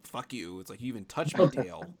 nope, fuck you. It's like, you even touch my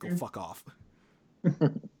tail, go fuck off.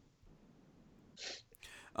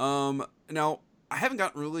 Now I haven't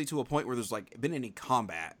gotten really to a point where there's like been any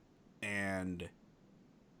combat, and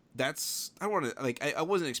that's I don't want to like I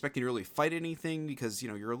wasn't expecting to really fight anything because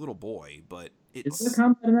you're a little boy, but Is there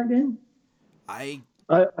combat in that game?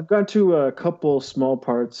 I've gone to a couple small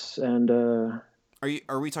parts, and are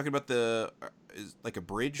we talking about is like a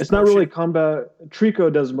bridge? It's not really combat.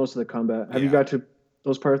 Trico does most of the combat. Have you got to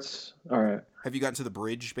those parts? All right. Have you gotten to the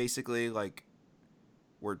bridge basically, like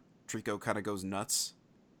where Trico kind of goes nuts?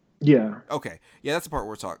 Yeah. Okay. Yeah, that's the part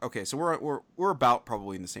we're talking. Okay, so we're about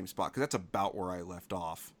probably in the same spot because that's about where I left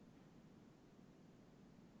off.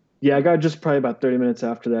 Yeah, I got just probably about 30 minutes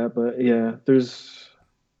after that, but yeah,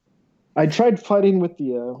 I tried fighting with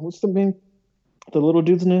the what's the little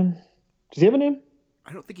dude's name? Does he have a name?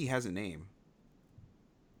 I don't think he has a name.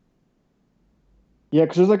 Yeah,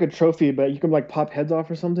 because there's like a trophy, but you can like pop heads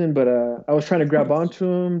off or something. But I was trying to grab onto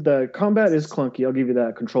him. The combat is clunky. I'll give you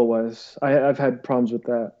that control wise. I've had problems with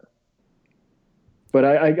that. But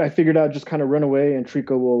I figured out just kind of run away and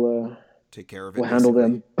Trico will take care of it. Will handle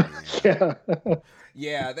them. Yeah.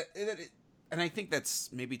 Yeah. And I think that's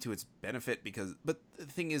maybe to its benefit but the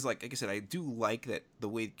thing is, like I said, I do like that the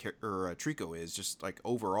way Trico is just like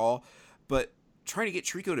overall, but trying to get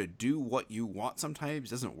Trico to do what you want sometimes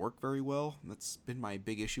doesn't work very well. That's been my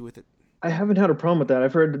big issue with it. I haven't had a problem with that.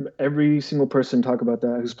 I've heard every single person talk about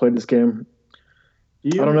that who's played this game. I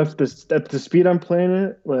don't know if at the speed I'm playing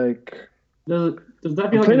it, like does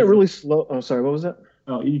that feel I'm playing it really slow. Oh, sorry, what was that?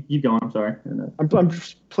 Oh, you go on. I'm sorry. I'm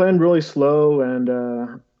just playing really slow, and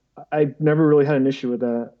I never really had an issue with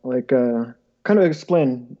that. Like, kind of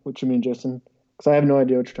explain what you mean, Justin, because I have no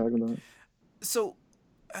idea what you're talking about. So,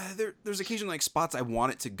 there's occasionally like spots I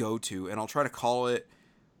want it to go to, and I'll try to call it,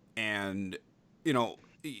 and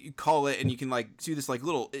you call it, and you can like do this like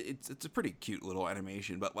little. It's a pretty cute little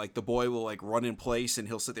animation, but like the boy will like run in place, and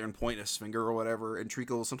he'll sit there and point his finger or whatever, and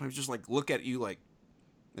Trico will sometimes just like look at you like,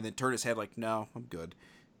 and then turn his head like, no, I'm good.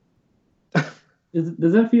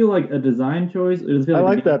 Does that feel like a design choice? Or does it feel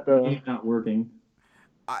like that though. Not working.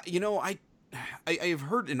 I've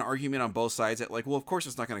heard an argument on both sides that like, well, of course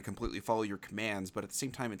it's not going to completely follow your commands, but at the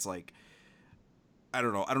same time, it's like, I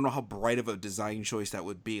don't know how bright of a design choice that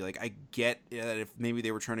would be. Like, I get that if maybe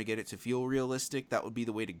they were trying to get it to feel realistic, that would be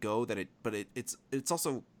the way to go. But it's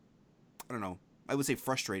also, I don't know, I would say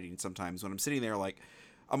frustrating sometimes when I'm sitting there like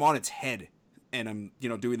I'm on its head and I'm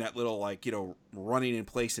doing that little like running in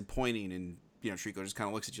place and pointing, and Trico just kind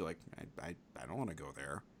of looks at you like I don't want to go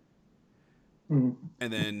there. Mm-hmm.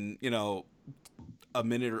 And then I'll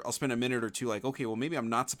spend a minute or two like, okay, well maybe I'm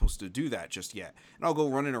not supposed to do that just yet, and I'll go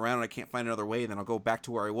running around and I can't find another way, and then I'll go back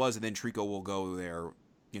to where I was, and then Trico will go there,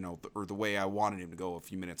 or the way I wanted him to go a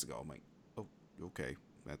few minutes ago. I'm like, oh, okay,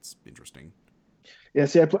 that's interesting. Yeah,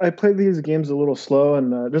 see, I play these games a little slow,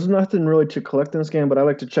 and there's nothing really to collect in this game, but I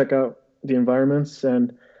like to check out the environments,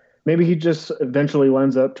 and maybe he just eventually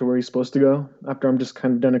lines up to where he's supposed to go after I'm just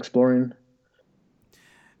kind of done exploring.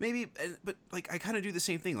 Maybe, but like I kind of do the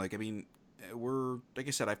same thing. Like, I mean, like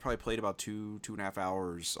I said, I've probably played about 2.5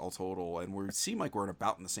 hours all total, and we seem like we're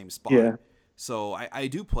about in the same spot. Yeah. So I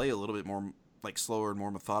do play a little bit more like slower and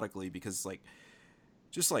more methodically because like,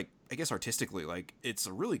 just like I guess artistically, like it's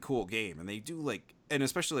a really cool game, and they do like, and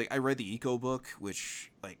especially like I read the Eco book,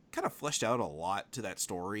 which like kind of fleshed out a lot to that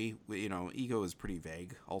story. Eco is pretty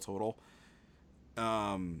vague all total.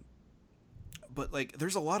 but like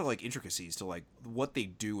there's a lot of like intricacies to like what they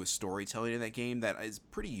do with storytelling in that game that is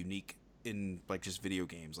pretty unique in like just video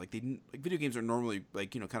games. Like video games are normally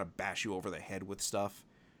like, you know, kind of bash you over the head with stuff.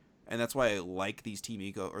 And that's why I like these Team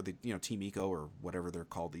Ico or the, you know, Team Ico or whatever they're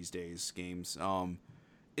called these days games.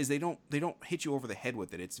 Is they don't hit you over the head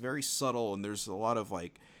with it. It's very subtle, and there's a lot of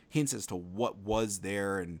like hints as to what was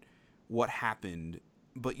there and what happened,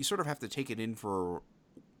 but you sort of have to take it in for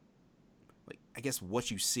like, I guess,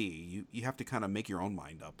 what you see. You have to kind of make your own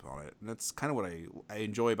mind up on it, and that's kind of what I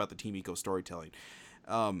enjoy about the Team Ico storytelling.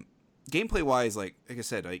 Gameplay wise, like I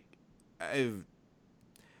said, like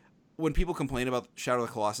when people complain about Shadow of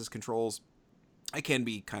the Colossus controls, I can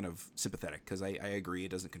be kind of sympathetic because I agree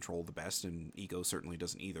it doesn't control the best, and Ico certainly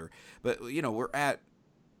doesn't either. But, you know, we're at,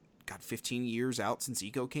 15 years out since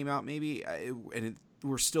Ico came out, maybe,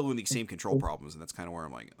 we're still in the same control problems, and that's kind of where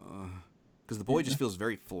I'm like, because the boy just feels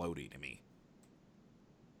very floaty to me.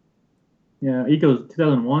 Yeah, Ico's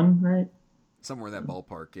 2001, right? Somewhere in that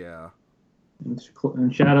ballpark, yeah.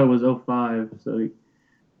 And Shadow was 05, so...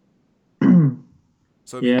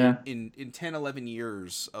 So, I mean, in 10, 11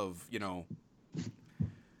 years of, you know...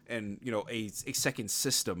 and, you know, a second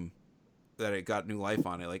system that it got new life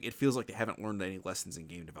on it, like, it feels like they haven't learned any lessons in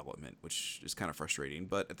game development, which is kind of frustrating.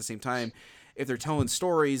 But at the same time, if they're telling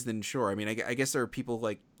stories, then sure. I mean, I guess there are people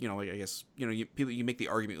like, you know, like, I guess, you know, you make the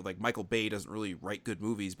argument with, like, Michael Bay doesn't really write good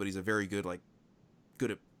movies, but he's a very good, like,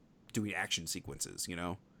 good at doing action sequences, you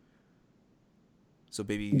know? So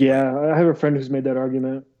maybe... Yeah, I have a friend who's made that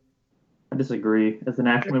argument. I disagree. As an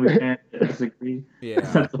action movie fan, I disagree. Yeah.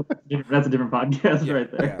 That's a different podcast right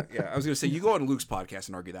there. Yeah. I was going to say, you go on Luke's podcast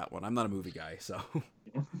and argue that one. I'm not a movie guy, so...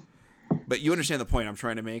 But you understand the point I'm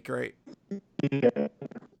trying to make, right?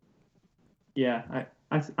 Yeah,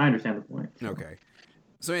 I understand the point. So. Okay.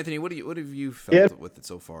 So, Anthony, what have you felt with it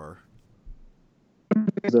so far?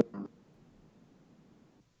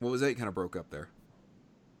 What was that? You kind of broke up there.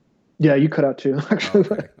 Yeah, you cut out too, actually.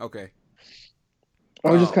 Okay. I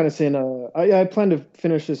was just kind of saying, I plan to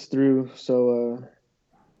finish this through, so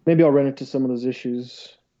maybe I'll run into some of those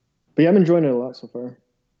issues. But yeah, I'm enjoying it a lot so far.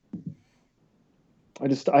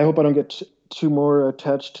 I hope I don't get too more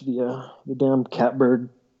attached to the damn catbird,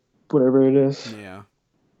 whatever it is. Yeah.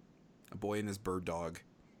 A boy and his bird dog.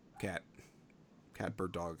 Cat,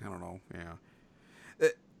 bird dog. I don't know. Yeah.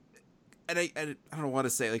 And I don't want to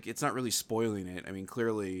say, like, it's not really spoiling it. I mean,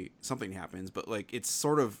 clearly something happens, but, like, it's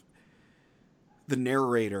sort of... The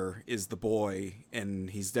narrator is the boy, and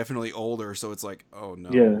he's definitely older, so it's like, oh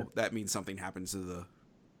no, that means something happens to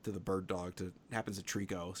the bird dog, happens to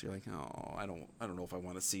Trico. So you're like, oh, I don't know if I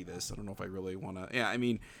want to see this. I don't know if I really want to. Yeah, I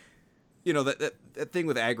mean, you know, that thing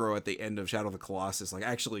with aggro at the end of Shadow of the Colossus, like,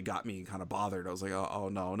 actually got me kind of bothered. I was like, oh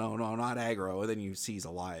no, not aggro. And then you see he's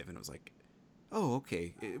alive, and it was like, oh,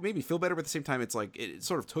 okay. It made me feel better, but at the same time, it's like it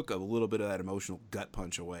sort of took a little bit of that emotional gut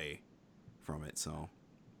punch away from it. So.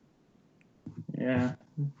 Yeah,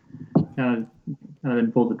 kind of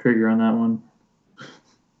didn't pull the trigger on that one.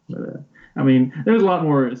 But I mean, there's a lot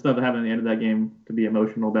more stuff that happened at the end of that game to be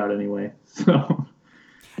emotional about anyway. So.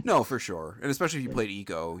 No, for sure, and especially if you played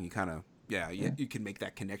Ico, you kind of you can make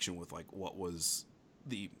that connection with like what was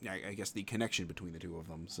I guess the connection between the two of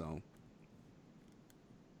them. So.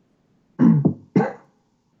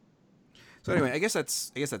 So anyway, I guess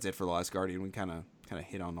that's it for The Last Guardian. We kind of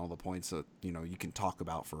hit on all the points that, you know, you can talk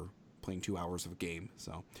about for playing 2 hours of a game.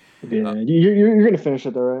 So yeah, you're gonna finish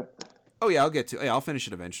it though, right? Oh yeah, I'll finish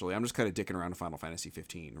it eventually. I'm just kind of dicking around to Final Fantasy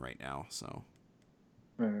 15 right now. So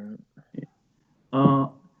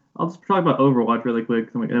I'll just talk about Overwatch really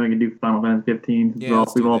quick, then we can do Final Fantasy 15. Yeah,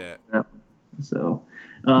 let's do that. So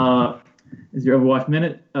is your Overwatch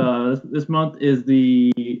minute. This month is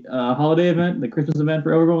the holiday event, the Christmas event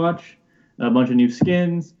for Overwatch. A bunch of new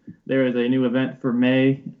skins. There is a new event for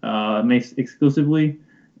May exclusively,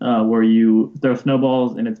 where you throw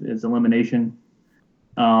snowballs and it's elimination.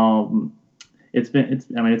 It's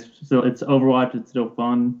Overwatch. It's still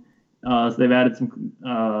fun. So they've added some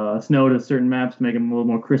snow to certain maps to make them a little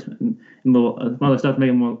more Christmas, and some other stuff to make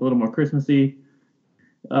them a little more Christmassy.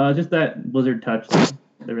 Just that Blizzard touch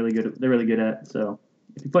they're really good at. So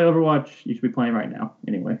if you play Overwatch, you should be playing right now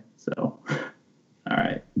anyway. So all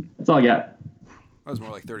right, that's all I got. That was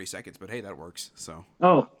more like 30 seconds, but hey, that works. So.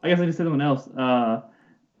 Oh, I guess I just said something else.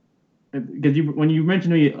 Because when you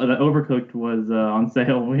mentioned to me that Overcooked was on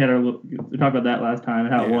sale, we talked about that last time,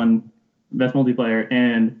 how it won best multiplayer,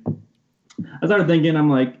 and I started thinking,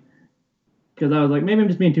 I'm like, because I was like, maybe I'm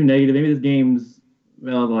just being too negative. Maybe this game's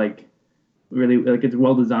like really like it's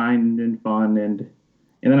well designed and fun, and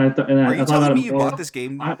then I thought about it more. You bought this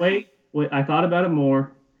game? Wait, I thought about it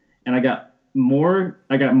more, and I got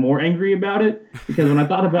I got more angry about it because when I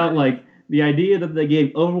thought about like the idea that they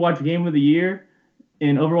gave Overwatch Game of the Year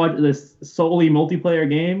and Overwatch this solely multiplayer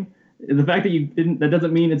game, the fact that you didn't, that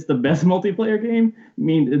doesn't mean it's the best multiplayer game. It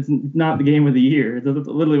means it's not the game of the year. That's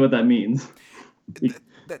literally what that means.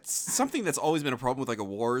 That's something that's always been a problem with like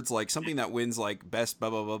awards, like something that wins like best blah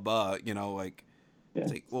blah blah blah. You know, like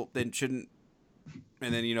it's like, well, then shouldn't.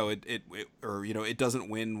 And then it doesn't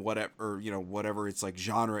win whatever, or whatever its like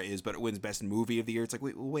genre is, but it wins best movie of the year. It's like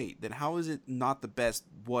wait, then how is it not the best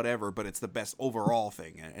whatever, but it's the best overall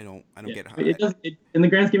thing? I don't get how it does. In the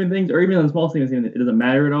grand scheme of things, or even in the small scheme of things, it doesn't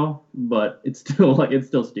matter at all. But it's still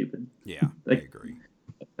stupid. Yeah, I agree.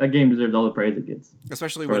 That game deserves all the praise it gets,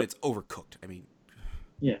 especially when it's overcooked. I mean,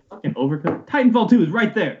 yeah, fucking overcooked. Titanfall 2 is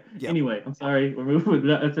right there. Yep. Anyway, I'm sorry. We're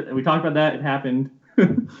moving. We talked about that. It happened.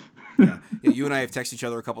 Yeah, you and I have texted each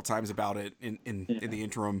other a couple times about it in the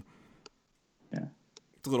interim. Yeah,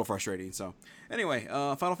 it's a little frustrating. So, anyway,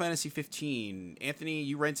 Final Fantasy 15. Anthony,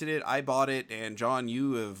 you rented it. I bought it, and John,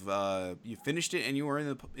 you have you finished it, and you are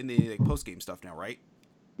in the like, post game stuff now, right?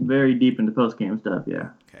 Very deep into post game stuff. Yeah.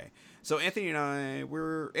 Okay. So Anthony and I,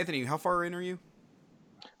 Anthony. How far in are you?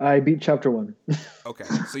 I beat chapter 1. Okay,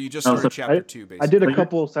 so you just started chapter 2, basically. I did a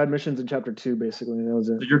couple side missions in chapter 2, basically, and that was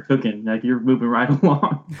it. So you're cooking, like you're moving right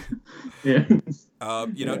along. Yeah. John,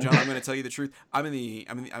 I'm going to tell you the truth.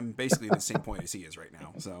 I'm basically at the same point as he is right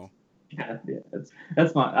now. So. Yeah,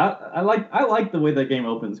 that's fine. I like the way that game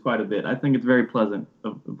opens quite a bit. I think it's very pleasant, a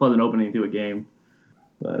pleasant opening to a game.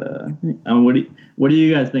 But what do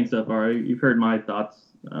you guys think so far? You've heard my thoughts,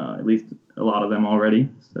 at least a lot of them already.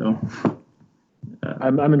 So.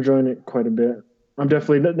 I'm enjoying it quite a bit. I'm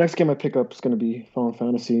definitely the next game I pick up is going to be Final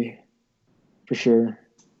Fantasy, for sure.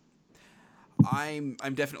 I'm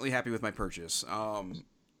definitely happy with my purchase. I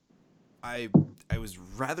was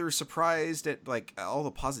rather surprised at like all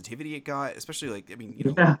the positivity it got, especially like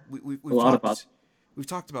we've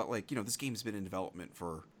talked about like this game's been in development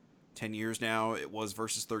for 10 years now. It was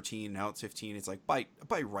Versus 13, now it's 15. It's like by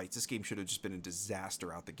rights this game should have just been a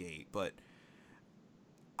disaster out the gate, but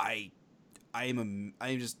I don't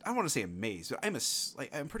want to say amazed, but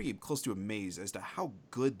I'm pretty close to amazed as to how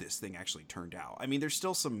good this thing actually turned out. I mean, there's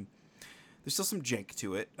still some jank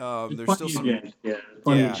to it. There's still some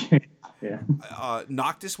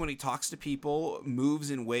Noctis, when he talks to people,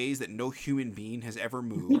 moves in ways that no human being has ever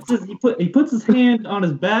moved. He puts his hand on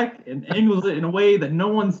his back and angles it in a way that no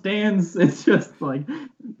one stands. It's just like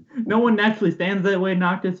no one naturally stands that way,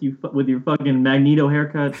 Noctis. You with your fucking Magneto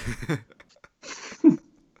haircut.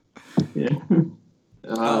 Yeah.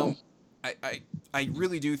 I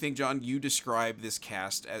really do think, John, you describe this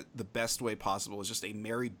cast as the best way possible. It's just a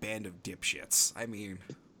merry band of dipshits. I mean,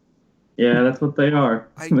 yeah, that's what they are.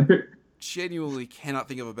 I genuinely cannot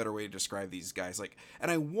think of a better way to describe these guys. Like,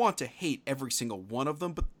 and I want to hate every single one of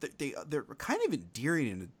them, but they're kind of endearing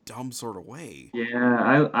in a dumb sort of way.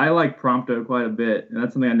 Yeah, I like Prompto quite a bit, and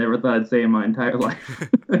that's something I never thought I'd say in my entire life.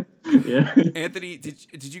 Yeah. Anthony,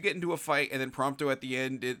 did you get into a fight and then Prompto at the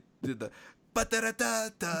end did the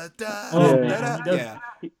yeah.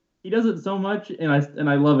 He does it so much, and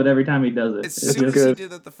I love it every time he does it. As soon as he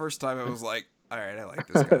did that the first time, I was like, all right, I like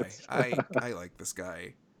this guy. I like this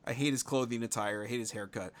guy. I hate his clothing attire. I hate his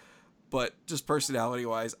haircut. But just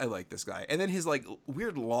personality-wise, I like this guy. And then his like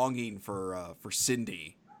weird longing for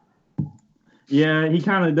Cindy. Yeah, he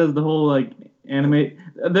kind of does the whole like anime.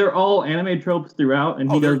 They're all anime tropes throughout,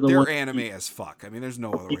 and he does the. They're anime as fuck. I mean, there's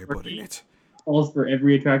no other way of putting it. Falls for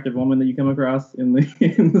every attractive woman that you come across in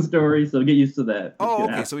the story, so get used to that. Oh,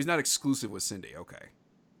 okay. So he's not exclusive with Cindy. Okay.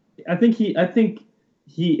 I think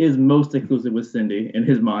he is most exclusive with Cindy in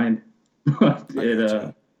his mind, but he's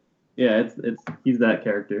that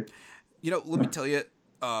character. Let me tell you,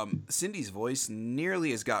 Cindy's voice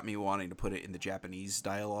nearly has got me wanting to put it in the Japanese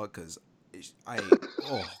dialogue because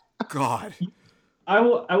oh God. I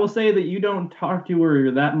will say that you don't talk to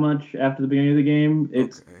her that much after the beginning of the game.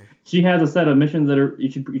 She has a set of missions that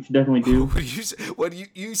you should definitely do. What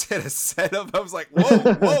you said a set of? I was like,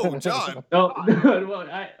 whoa, John.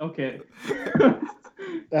 Okay.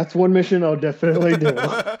 That's one mission I'll definitely do.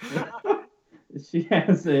 She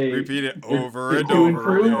has repeat it over and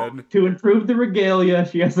over again. To improve the regalia,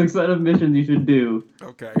 she has a set of missions you should do.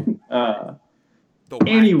 Okay.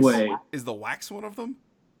 Anyway, is the wax one of them?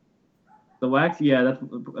 The wax, yeah, that's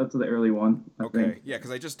the early one. I think. Yeah, because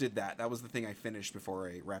I just did that. That was the thing I finished before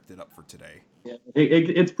I wrapped it up for today. Yeah,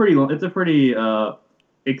 it's pretty long. It's a pretty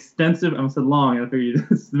extensive. I said long. I figured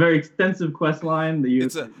it's a very extensive quest line.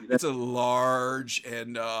 It's a large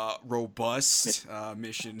and robust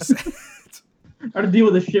mission set. Hard to deal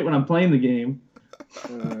with this shit when I'm playing the game.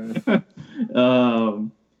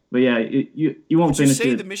 But yeah, you won't Would you finish say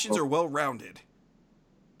it. the missions are well rounded?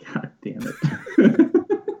 God damn it.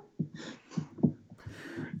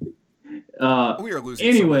 We are losing.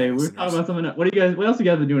 Anyway, so we're talking about something. What else you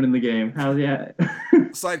guys been doing in the game? How's that?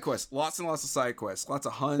 Side quests, lots and lots of side quests, lots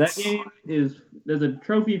of That hunts. game there's a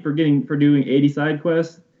trophy for doing 80 side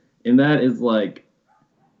quests, and that is like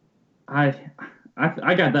I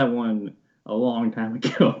got that one a long time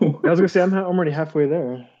ago. I was gonna say I'm already halfway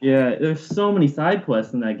there. Yeah, there's so many side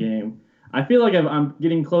quests in that game. I feel like I'm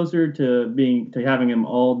getting closer to having them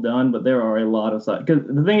all done, but there are a lot of side. Because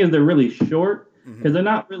the thing is, they're really short because they're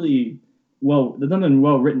not really there's nothing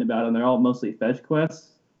well written about them. They're all mostly fetch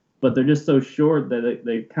quests, but they're just so short that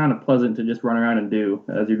they're kind of pleasant to just run around and do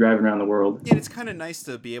as you're driving around the world. Yeah, it's kind of nice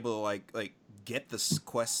to be able to like get the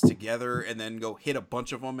quests together and then go hit a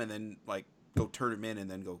bunch of them and then like go turn them in and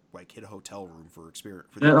then go like hit a hotel room for experience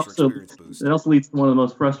experience boost. It also leads to one of the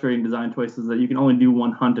most frustrating design choices that you can only do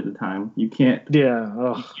one hunt at a time. You can't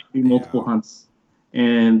do multiple hunts.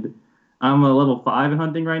 And I'm a level 5 in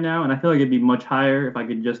hunting right now, and I feel like it'd be much higher if I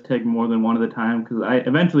could just take more than one at a time, because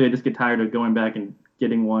eventually I just get tired of going back and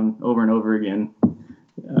getting one over and over again.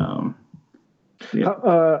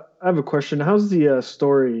 I have a question. How's the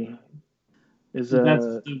story? That's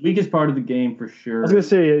the weakest part of the game for sure. I was gonna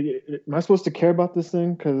say, am I supposed to care about this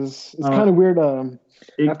thing? Because it's kind of weird.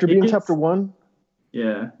 After being chapter 1,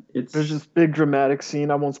 there's this big dramatic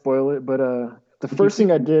scene. I won't spoil it, but the first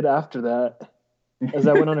thing I did after that is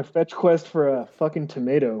I went on a fetch quest for a fucking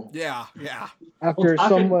tomato. Yeah. After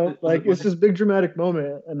it's this big dramatic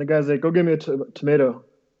moment, and the guy's like, "Go get me a tomato."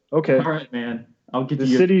 Okay. All right, man. I'll get the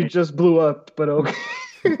city just blew up, but okay.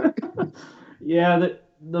 Yeah,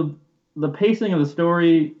 the pacing of the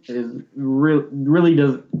story is really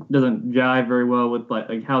doesn't jive very well with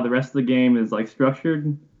like how the rest of the game is like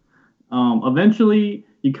structured. Eventually,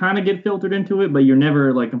 you kind of get filtered into it, but you're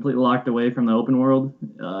never like completely locked away from the open world.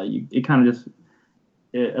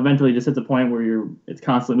 It eventually just hits a point where it's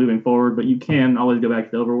constantly moving forward, but you can always go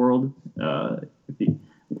back to the overworld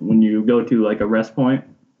when you go to like a rest point.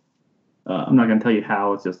 I'm not going to tell you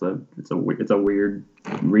how. It's just it's a weird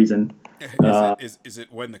reason. Is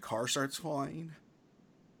it when the car starts flying?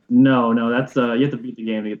 No, that's you have to beat the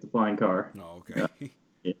game to get the flying car. Oh, okay.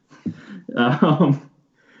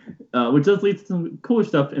 Which does lead to some cooler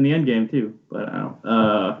stuff in the end game too. But I don't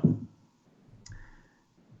know.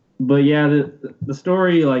 But yeah, the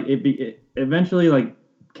story like it eventually like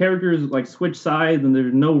characters like switch sides and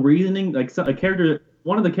there's no reasoning. Like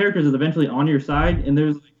one of the characters is eventually on your side, and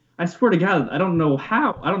there's I swear to God, I don't know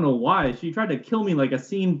how, I don't know why she tried to kill me like a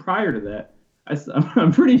scene prior to that.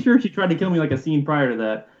 I'm pretty sure she tried to kill me like a scene prior to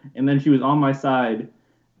that, and then she was on my side,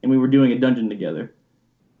 and we were doing a dungeon together.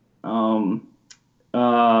 Yeah,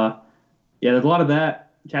 there's a lot of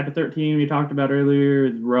that. Chapter 13 we talked about earlier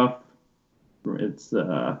is rough. It's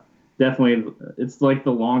definitely it's like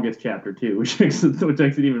the longest chapter too, which makes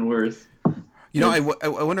it even worse. You know, I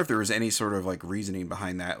wonder if there was any sort of like reasoning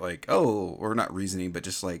behind that, like or not reasoning, but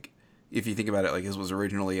just like if you think about it, like this was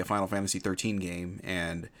originally a Final Fantasy 13 game,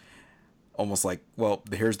 and almost like, well,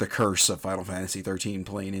 here's the curse of Final Fantasy 13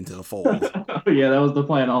 playing into the fold. Yeah, that was the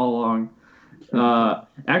plan all along.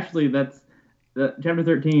 Actually, chapter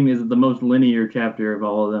 13 is the most linear chapter of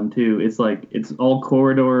all of them too. It's like it's all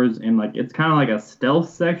corridors and like it's kind of like a stealth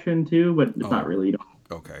section too, but it's not really.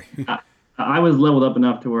 Okay. I was leveled up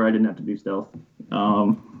enough to where I didn't have to do stealth.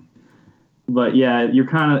 But yeah, you're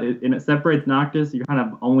kind of, and it separates Noctis. You're kind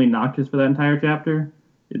of only Noctis for that entire chapter.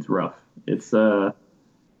 It's rough. It's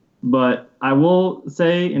but I will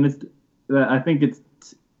say, and I think it's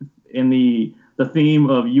in the theme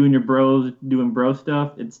of you and your bros doing bro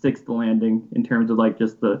stuff. It sticks the landing in terms of like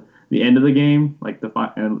just the end of the game, like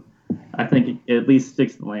and I think it at least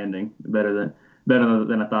sticks the landing better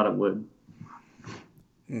than I thought it would.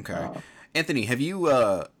 Okay. Anthony, have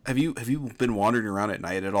you been wandering around at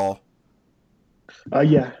night at all?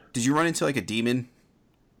 Yeah. Did you run into like a demon?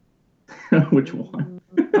 Which one?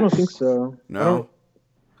 I don't think so. No.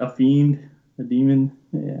 A fiend, a demon.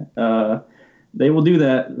 Yeah. They will do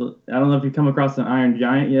that. I don't know if you've come across an Iron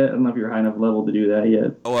Giant yet. I don't know if you're high enough level to do that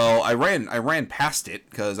yet. Well, I ran past it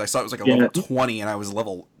because I saw it was like a level 20 and I was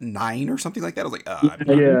level 9 or something like that. I was like,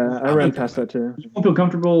 I ran past that too. You won't feel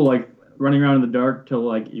comfortable like running around in the dark till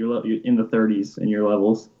like you're in the 30s in your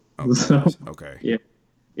levels. Okay. So, okay. Yeah,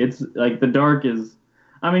 it's like the dark is.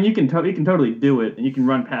 I mean, you can totally do it and you can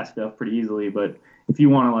run past stuff pretty easily. But if you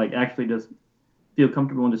want to like actually just feel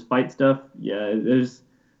comfortable and just fight stuff, yeah, there's.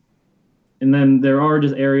 And then there are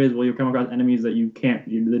just areas where you come across enemies that you can't.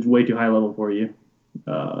 It's way too high level for you.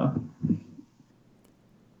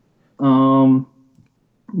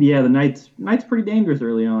 Yeah, the night's pretty dangerous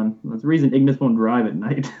early on. That's the reason Ignis won't drive at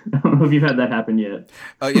night. I don't know if you've had that happen yet.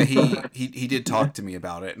 Oh yeah, he did talk to me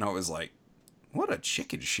about it, and I was like, what a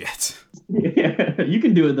chicken shit. Yeah, you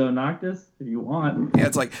can do it though, Noctis, if you want. Yeah,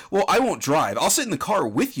 it's like, well, I won't drive. I'll sit in the car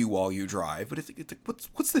with you while you drive. But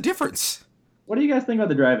what's the difference? What do you guys think about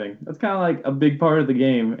the driving? That's kind of like a big part of the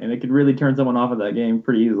game, and it could really turn someone off of that game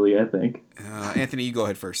pretty easily, I think. Anthony, you go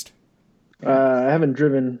ahead first. I haven't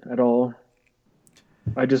driven at all.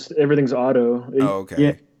 Everything's auto. Oh, okay.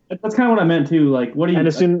 Yeah, that's kind of what I meant too. Like, what do you? And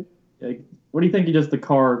as soon Like, what do you think of just the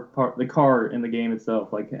car in the game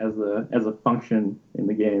itself, like as a function in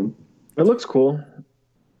the game? it looks cool,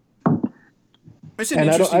 It's an and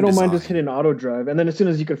I interesting don't mind design. just hitting auto drive, and then as soon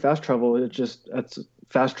as you can fast travel, that's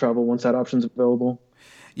fast travel once that option's available.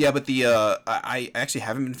 Yeah, but I actually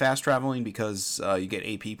haven't been fast traveling because you get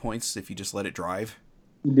AP points if you just let it drive.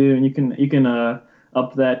 You do, and you can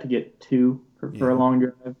up that to get 2 for a long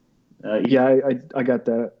drive. Yeah, I got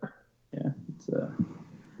that. Yeah,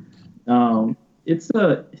 it's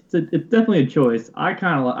definitely a choice. I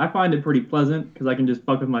find it pretty pleasant because I can just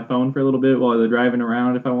fuck with my phone for a little bit while they're driving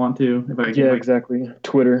around if I want to. Yeah, exactly.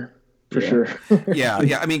 Twitter, for sure.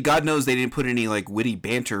 Yeah. I mean, God knows they didn't put any like witty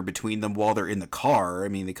banter between them while they're in the car. I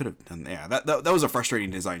mean, they could have done. Yeah, that was a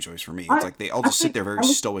frustrating design choice for me. It's like they all just sit there very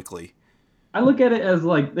stoically. I look at it as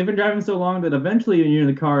like they've been driving so long that eventually when you're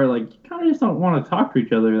in the car, like you kind of just don't want to talk to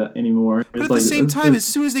each other anymore. But at the same time, as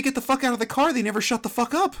soon as they get the fuck out of the car, they never shut the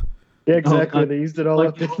fuck up. Yeah, exactly. They used it all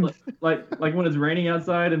up. like when it's raining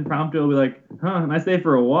outside and Prompto will be like, "Huh, nice day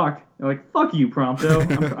for a walk." You're like, "Fuck you, Prompto.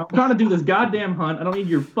 I'm trying to do this goddamn hunt. I don't need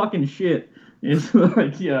your fucking shit." It's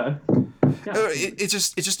like, yeah. It's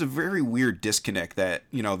just a very weird disconnect that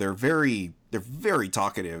they're very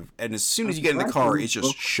talkative, and as soon as you get in the car, it's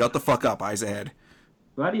just shut the fuck up, eyes ahead.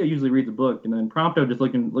 Gladio usually reads a book, and then Prompto just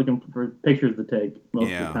looking for pictures to take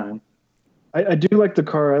most of the time. I do like the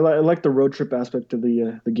car. I like the road trip aspect of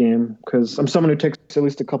the game because I'm someone who takes at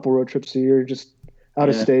least a couple road trips a year, just out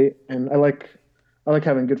of state, and I like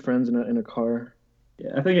having good friends in a car.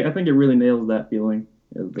 Yeah, I think it really nails that feeling.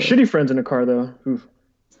 Shitty friends in a car though, who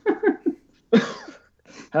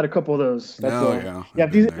had a couple of those. Yeah.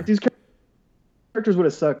 If these characters would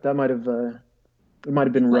have sucked, that might have been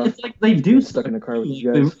rough. It's like they do stuck in a car with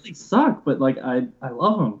you They guys. really suck, but like I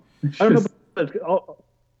love them. I don't know, but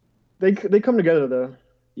they come together though.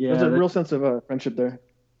 Yeah, There's a real sense of friendship there.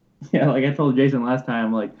 Yeah, like I told Jason last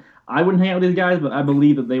time, like I wouldn't hang out with these guys, but I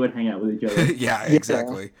believe that they would hang out with each other. Yeah,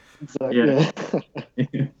 exactly. Yeah.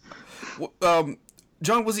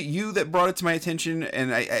 John, was it you that brought it to my attention?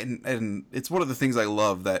 And it's one of the things I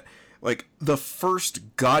love that, like, the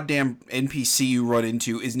first goddamn NPC you run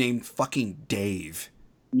into is named fucking Dave.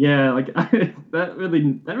 Yeah, like that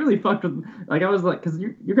really fucked with. Like I was like, because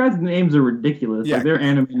your guys' names are ridiculous. Yeah.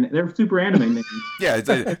 Like they're super anime names. Yeah, it's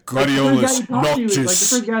Gladiolus Noctis. Like the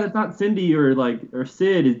first guy that's not Cindy or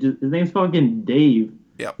Sid is just his name's fucking Dave.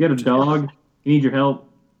 Yep. You got a dog. You need your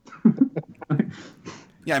help.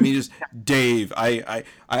 Yeah, I mean, just Dave. I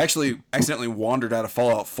actually accidentally wandered out of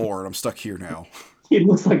Fallout 4, and I'm stuck here now. It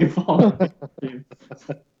looks like a Fallout.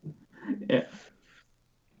 Yeah.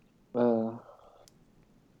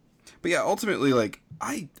 But yeah, ultimately, like,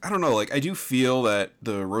 I don't know, like, I do feel that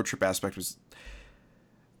the road trip aspect was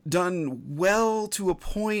done well to a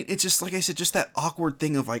point. It's just, like I said, just that awkward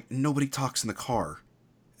thing of, like, nobody talks in the car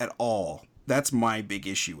at all. That's my big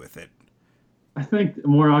issue with it. I think a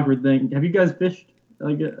more awkward thing. Have you guys fished?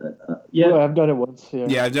 Like, Yeah, I've done it once.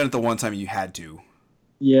 Yeah, I've done it the one time you had to.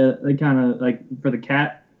 Yeah, they kind of like for the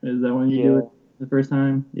cat. Is that when you do it the first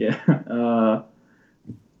time? Yeah.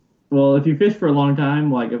 Well, if you fish for a long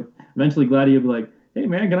time, like eventually Glady will be like, "Hey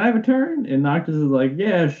man, can I have a turn?" And Noctis is like,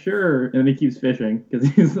 "Yeah, sure." And then he keeps fishing because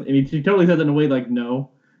he totally says it in a way like no.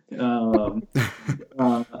 And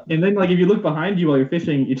then like if you look behind you while you're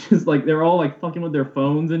fishing, it's just like they're all like fucking with their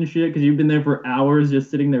phones and shit because you've been there for hours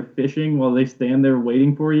just sitting there fishing while they stand there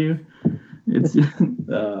waiting for you. It's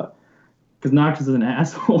because Noctis is an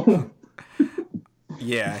asshole.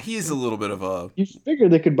 Yeah, he is a little bit of a. You figure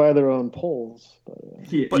they could buy their own poles,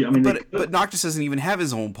 but But Noctis doesn't even have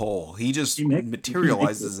his own pole. He just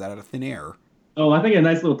materializes that out of thin air. Oh, I think a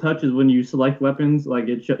nice little touch is when you select weapons, like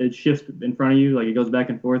it shifts in front of you, like it goes back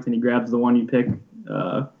and forth, and he grabs the one you pick.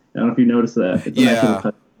 I don't know if you noticed that. It's a nice little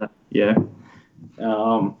touch. Yeah.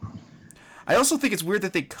 I also think it's weird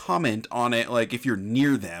that they comment on it, like if you're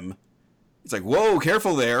near them, it's like, "Whoa,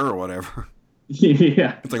 careful there," or whatever.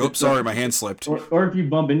 Yeah. It's like, "Oh, sorry, my hand slipped." Or if you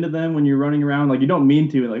bump into them when you're running around, like you don't mean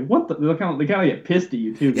to, like what the? They kind of get pissed at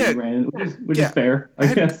you too. Yeah. Which is fair.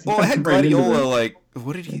 I guess. I had Gladiola like,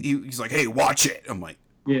 what did he? He's like, "Hey, watch it." I'm like,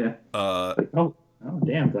 yeah. Uh, Oh,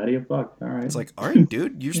 damn, Gladio, fuck. All right. It's like, all right,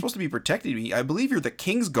 dude, you're supposed to be protecting me. I believe you're the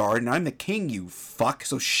king's guard, and I'm the king, you fuck.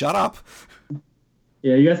 So shut up.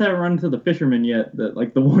 Yeah, you guys haven't run into the fisherman yet.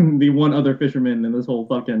 Like the one other fisherman in this whole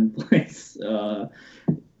fucking place.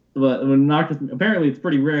 But when Noctis, apparently it's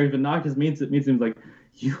pretty rare, but Noctis meets him like,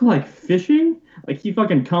 you like fishing? Like he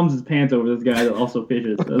fucking combs his pants over this guy that also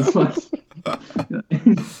fishes. It's like,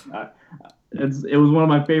 it was one of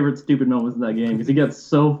my favorite stupid moments in that game because he gets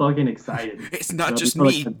so fucking excited. It's not just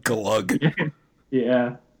me, glug.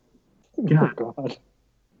 Yeah. God. Oh, God.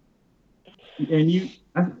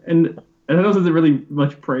 And I know this isn't really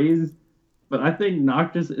much praise, but I think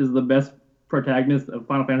Noctis is the best protagonist of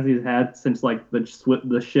Final Fantasy has had since like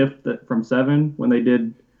the shift from 7 when they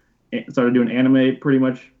started doing anime pretty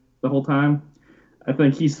much the whole time. I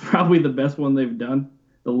think he's probably the best one they've done,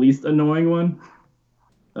 the least annoying one.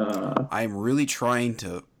 I'm really trying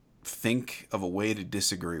to think of a way to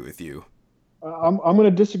disagree with you. I'm going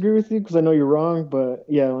to disagree with you because I know you're wrong, but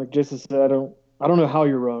yeah, like Jason said, I don't know how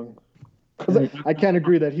you're wrong. Because I can't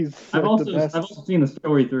agree that he's I've the best. also seen the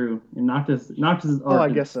story through, and Noctis' art. Oh, I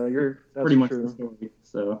guess so. That's pretty much true. the story.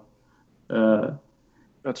 So,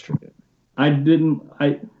 that's true.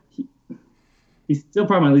 He's still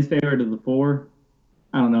probably my least favorite of the 4.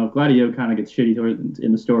 I don't know. Gladio kind of gets shitty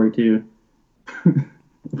in the story too.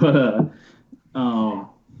 But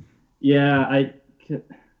yeah,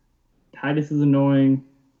 Tidus is annoying.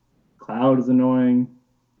 Cloud is annoying.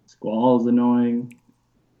 Squall is annoying.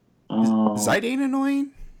 Zidane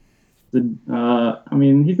annoying? I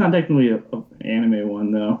mean, he's not technically an anime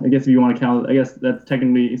one though. I guess if you want to count, I guess that's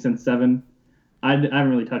technically since 7. I haven't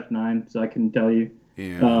really touched 9, so I couldn't tell you.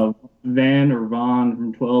 Yeah. Van or Vaughn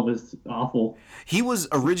from 12 is awful. He was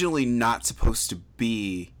originally not supposed to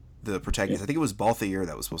be the protagonist. Yeah. I think it was Balthier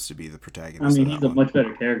that was supposed to be the protagonist. I mean, he's a much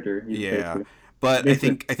better character. But I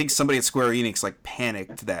think somebody at Square Enix like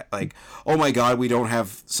panicked that like, oh my god, we don't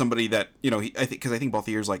have somebody that I think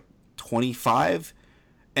Balthier's like 25,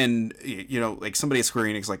 and like somebody at Square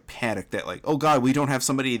Enix like panicked that like, oh god, we don't have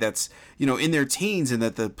somebody that's in their teens and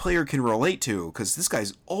that the player can relate to because this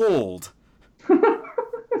guy's old.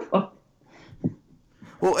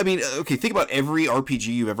 Well, I mean, okay, think about every RPG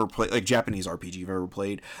you've ever played, like Japanese RPG you've ever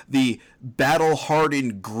played. The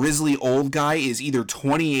battle-hardened, grizzly old guy is either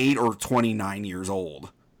 28 or 29 years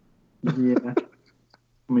old. Yeah.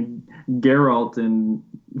 I mean, Geralt in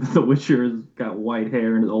The Witcher has got white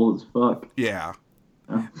hair and is old as fuck. Yeah.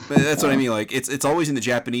 But that's what I mean. Like, it's always in the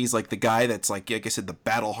Japanese, like, the guy that's, like I said, the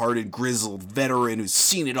battle-hardened, grizzled veteran who's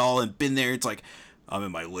seen it all and been there. It's like, I'm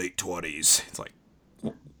in my late 20s. It's like,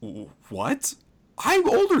 what? I'm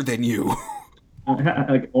older than you.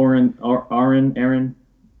 Like Aaron from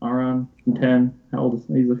 10. How old is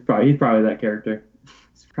he? He's probably that character.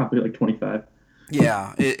 He's probably like 25.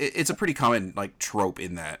 Yeah, it's a pretty common like trope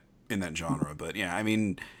in that genre. But yeah, I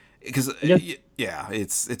mean, because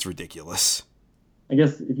it's ridiculous. I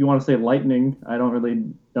guess if you want to say Lightning, I don't really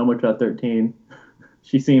know much about 13.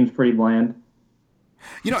 She seems pretty bland.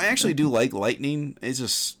 I actually do like Lightning. It's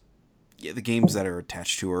just the games that are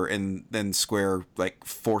attached to her, and then Square like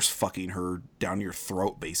force fucking her down your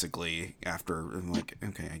throat basically after. I'm like,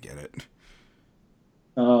 okay, I get it.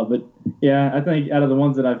 But yeah, I think out of the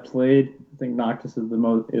ones that I've played, I think Noctis is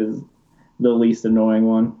the least annoying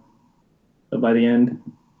one by the end.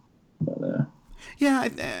 But yeah,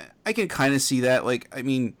 I can kind of see that. Like, I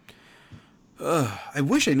mean, I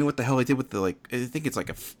wish I knew what the hell I did with the like. I think it's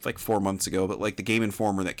like 4 months ago, but like the Game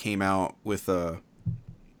Informer that came out with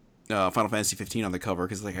Final Fantasy 15 on the cover,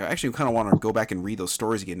 because like I actually kind of want to go back and read those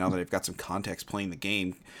stories again now that I've got some context playing the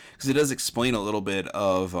game, because it does explain a little bit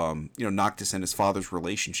of Noctis and his father's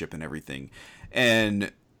relationship and everything, and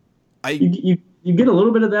you get a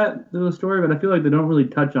little bit of that through the story, but I feel like they don't really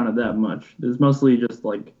touch on it that much. It's mostly just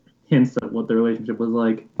like hints at what the relationship was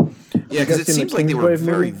like. Yeah, because it seems like they were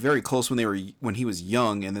very, very close when he was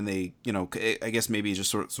young, and then they, I guess maybe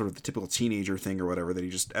just sort of the typical teenager thing or whatever, that he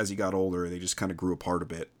just, as he got older, they just kind of grew apart a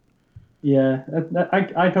bit. Yeah,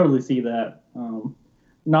 I totally see that.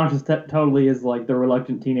 Noctis totally is like the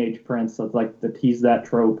reluctant teenage prince. So it's like he's that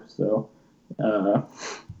trope. So,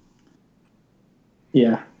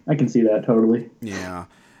 yeah, I can see that totally. Yeah,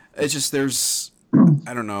 it's just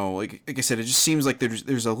I don't know. Like I said, it just seems like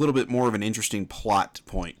there's a little bit more of an interesting plot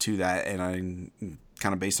point to that, and I'm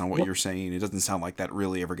kind of based on what you're saying. It doesn't sound like that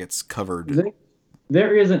really ever gets covered.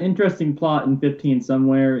 There is an interesting plot in 15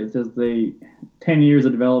 somewhere. It's just 10 years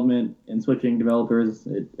of development and switching developers.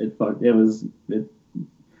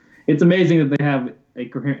 It's amazing that they have a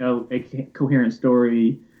coherent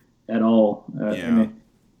story at all. Yeah.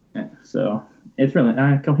 So it's really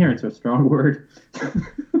coherence is a strong word.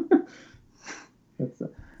 That's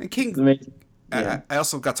And King, amazing. Yeah. I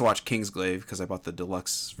also got to watch Kingsglaive because I bought the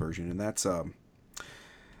deluxe version, and that's I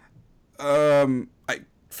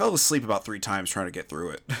fell asleep about 3 times trying to get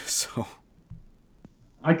through it. So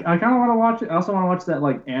I kind of want to watch it. I also want to watch that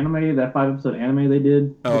like anime, that 5 episode anime they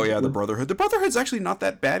did. oh yeah, the Brotherhood. The Brotherhood's actually not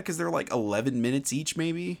that bad because they're like 11 minutes each,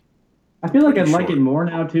 maybe. I feel like Pretty I'd like short. it more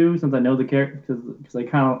now too, since I know the character, because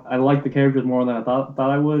I like the characters more than I thought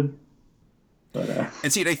I would. But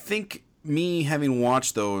And see, I think me having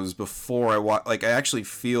watched those before I watch, like, I actually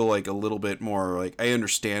feel like a little bit more like I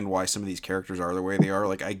understand why some of these characters are the way they are.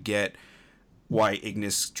 Like, I get why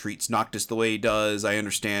Ignis treats Noctis the way he does. I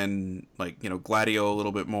understand, like, Gladio a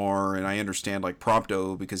little bit more, and I understand, like,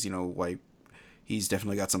 Prompto because, like, he's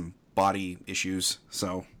definitely got some body issues.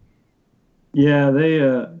 So, yeah,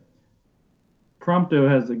 they Prompto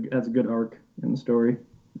has a good arc in the story.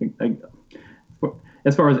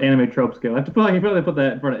 As far as anime tropes go, I have to put, probably put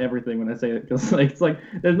that in front of everything when I say it, because like, it's like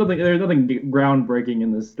there's nothing groundbreaking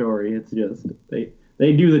in this story. It's just they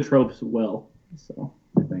do the tropes well. So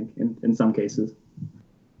I think in some cases,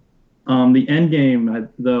 the end game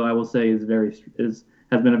though I will say has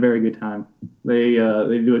been a very good time. They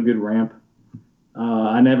do a good ramp.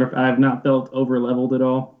 I have not felt over leveled at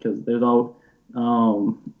all because there's all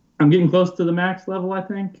I'm getting close to the max level. I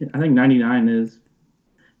think 99 is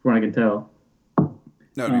from what I can tell.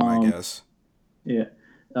 that would be my guess. Yeah,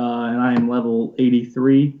 and I am level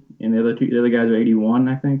 83, and the other guys are 81,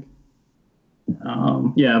 I think.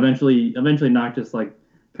 Yeah, eventually Noctis like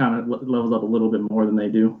kind of levels up a little bit more than they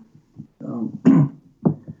do.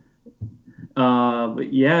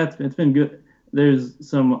 But yeah, it's been good. There's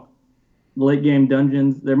some late game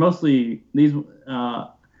dungeons. They're mostly these.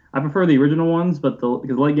 I prefer the original ones, but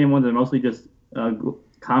because late game ones are mostly just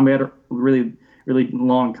combat, really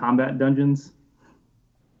long combat dungeons.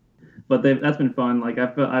 But that's been fun. Like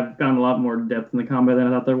I've found a lot more depth in the combat than I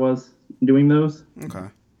thought there was doing those. Okay.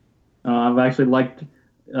 I've actually liked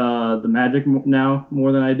the magic now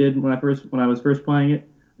more than I did when I was first playing it.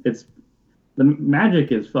 The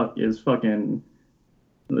magic is fucking.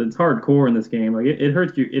 It's hardcore in this game. Like it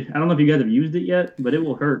hurts you. I don't know if you guys have used it yet, but it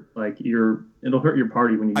will hurt. It'll hurt your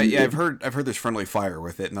party when you use it. I've heard there's friendly fire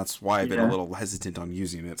with it, and that's why I've been a little hesitant on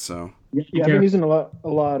using it. So Yeah, I've been using a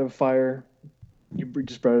lot of fire. You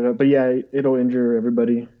just brought it up, but yeah, it'll injure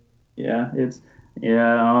everybody. Yeah,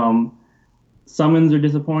 summons are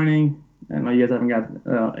disappointing. I know you guys haven't got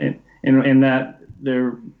in that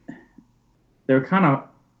they're kind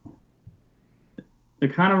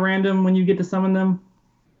of random when you get to summon them.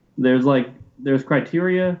 There's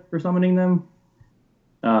criteria for summoning them,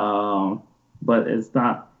 but it's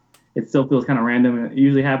not. It still feels kind of random, and it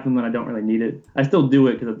usually happens when I don't really need it. I still do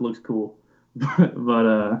it because it looks cool,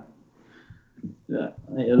 but yeah,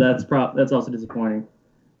 that's also disappointing.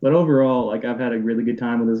 But overall, like I've had a really good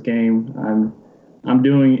time with this game. I'm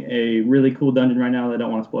doing a really cool dungeon right now that I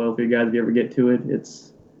don't want to spoil for you guys if you ever get to it.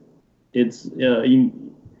 You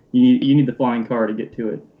need the flying car to get to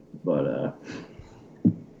it, but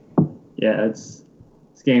yeah, this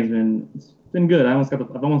game's been good. I've almost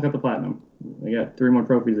got the platinum. I got 3 more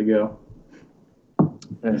trophies to go.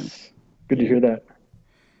 Nice. Good to hear that.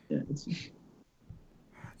 Yeah,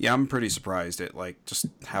 yeah, I'm pretty surprised at like just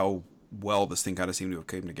how well this thing kind of seemed to have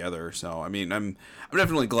came together. So I mean, I'm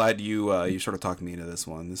definitely glad you sort of talked me into this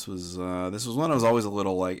one. This was one I was always a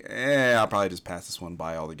little like, I'll probably just pass this one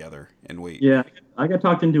by altogether and wait. Yeah, I got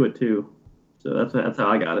talked into it too, so that's how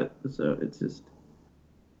I got it. So it's just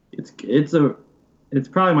it's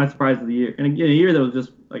probably my surprise of the year, and again, a year that was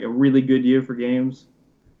just like a really good year for games.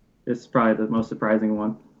 It's probably the most surprising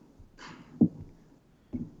one.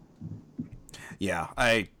 Yeah,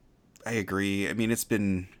 I agree. I mean, it's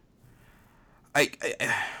been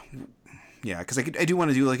yeah, because I do want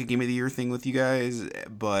to do like a game of the year thing with you guys,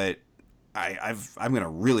 but I'm gonna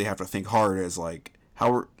really have to think hard as like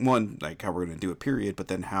how we're gonna do it, period, but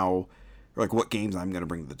then how like what games I'm gonna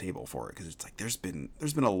bring to the table for it, because it's like there's been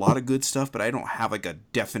a lot of good stuff, but I don't have like a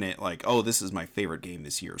definite like, oh, this is my favorite game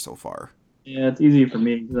this year so far. Yeah, it's easy for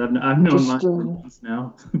me because I've known mine for months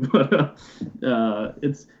now, but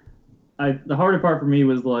the harder part for me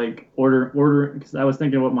was like order because I was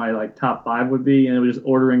thinking what my like top 5 would be, and it was just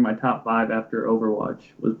ordering my top 5 after Overwatch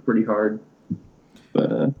was pretty hard.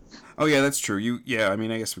 But oh yeah, that's true. I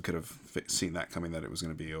mean, I guess we could have seen that coming, that it was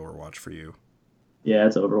going to be Overwatch for you. Yeah,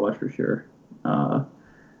 it's Overwatch for sure.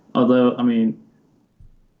 Although I mean,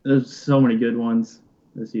 there's so many good ones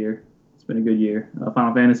this year. It's been a good year.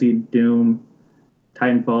 Final Fantasy, Doom,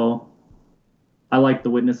 Titanfall. I like The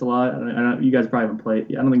Witness a lot. I know you guys probably haven't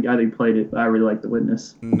played it. I don't think either you played it, but I really like The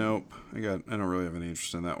Witness. Nope. I don't really have any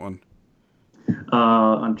interest in that one.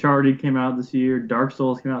 Uncharted came out this year. Dark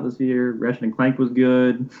Souls came out this year. Ratchet and Clank was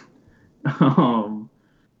good. um,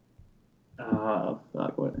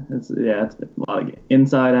 Fuck, what? It's been a lot of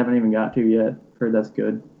Inside. I haven't even got to yet. Heard that's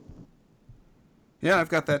good. Yeah, I've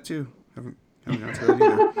got that too. Haven't got to that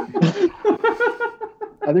either.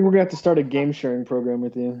 I think we're gonna have to start a game sharing program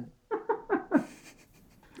with you.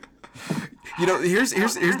 You know, here's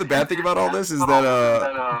the bad thing about all this is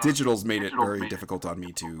that digital's made it very difficult on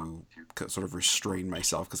me to sort of restrain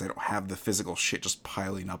myself because I don't have the physical shit just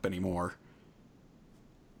piling up anymore.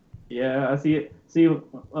 Yeah, I see it. See,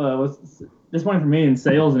 what's disappointing for me in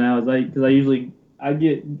sales now is because I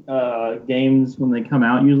get games when they come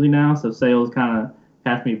out usually now, so sales kind of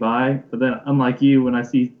pass me by. But then, unlike you, when I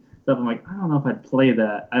see stuff, I'm like, I don't know if I'd play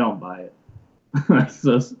that. I don't buy it.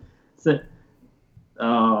 so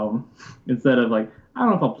instead of like, I don't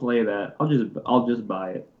know if I'll play that. I'll just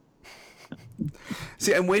buy it.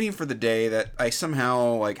 See, I'm waiting for the day that I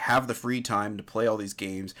somehow like have the free time to play all these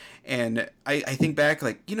games, and I think back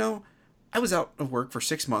like, you know, I was out of work for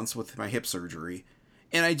 6 months with my hip surgery,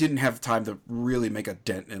 and I didn't have time to really make a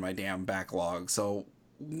dent in my damn backlog. So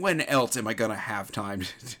when else am I gonna have time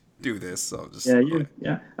to do this? So just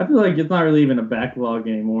yeah. I feel like it's not really even a backlog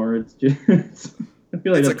anymore. It's just I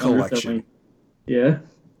feel like it's a that's collection. Yeah.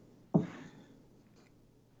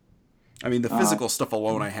 I mean, the physical stuff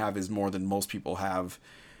alone I have is more than most people have.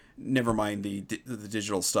 Never mind the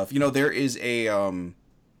digital stuff. You know, there is a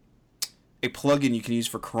plugin you can use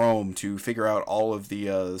for Chrome to figure out all of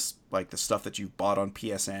the like the stuff that you've bought on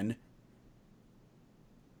PSN.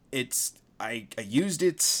 I used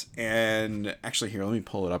it, and actually here, let me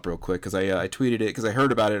pull it up real quick because I tweeted it because I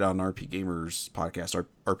heard about it on RP Gamers podcast,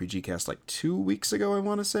 RPG Cast, like 2 weeks ago, I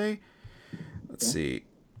want to say. Let's see.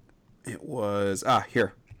 It was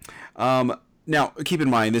here. Now, keep in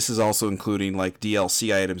mind, this is also including like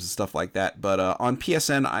DLC items and stuff like that. But on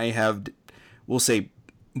PSN, I have, we'll say,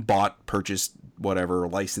 bought, purchased, whatever,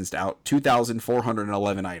 licensed out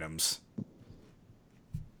 2,411 items.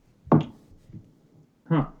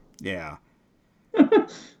 Huh. Yeah.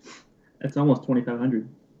 That's almost 2,500.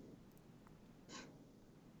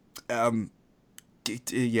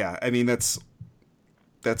 Yeah. I mean, that's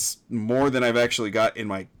more than I've actually got in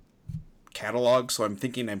my catalog, so I'm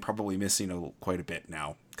thinking I'm probably missing quite a bit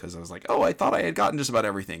now because I was like, oh, I thought I had gotten just about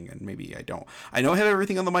everything, and maybe I don't. I know I have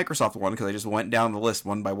everything on the Microsoft one because I just went down the list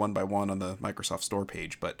one by one on the Microsoft Store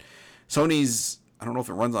page, but Sony's, I don't know if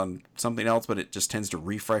it runs on something else, but it just tends to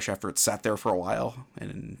refresh after it's sat there for a while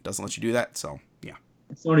and doesn't let you do that, so yeah.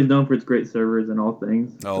 Sony's known for its great servers and all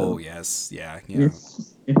things. Oh, so. Yes. Yeah.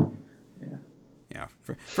 Yeah.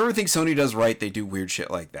 For everything Sony does right, they do weird shit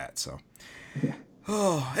like that, so. Yeah.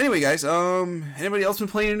 Oh, anyway, guys, anybody else been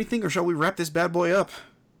playing anything, or shall we wrap this bad boy up?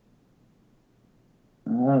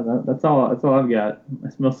 That's all I've got.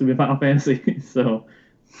 It's mostly been Final Fantasy, so.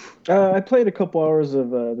 I played a couple hours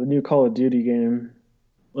of the new Call of Duty game.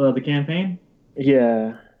 Well, the campaign?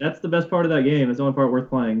 Yeah. That's the best part of that game. It's the only part worth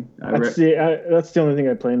playing. That's the only thing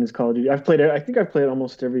I play in this Call of Duty. I think I've played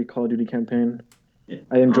almost every Call of Duty campaign. Yeah.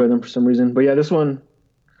 I enjoy them for some reason. But yeah, this one,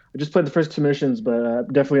 I just played the first 2 missions, but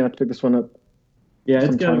definitely have to pick this one up. Yeah,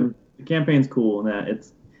 the campaign's cool, and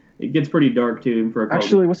it gets pretty dark too for a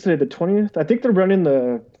Actually, what's today? The 20th? I think they're running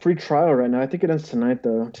the free trial right now. I think it ends tonight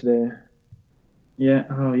though. Today. Yeah.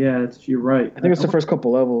 Oh yeah, you're right. I think it's the first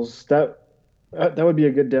couple levels. That would be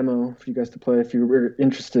a good demo for you guys to play if you were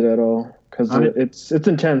interested at all, because it's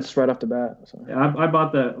intense right off the bat. So. Yeah, I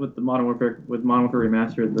bought that with the Modern Warfare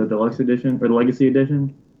Remastered, the Deluxe Edition or the Legacy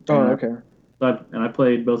Edition. Oh, okay. I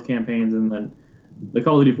played both campaigns, and then the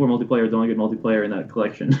Call of Duty 4 multiplayer is the only good multiplayer in that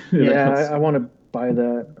collection. Yeah, I want to buy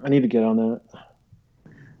that. I need to get on that.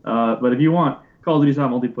 But if you want Call of Duty style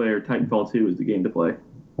multiplayer, Titanfall 2 is the game to play.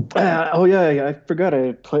 Oh yeah, I forgot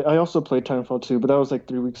I also played Titanfall 2, but that was like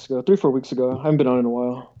 3 or 4 weeks ago. I haven't been on it in a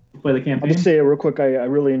while. Play the campaign? I'll just say it real quick. I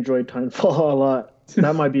really enjoyed Titanfall a lot.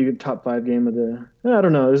 That might be a top 5 game of the. I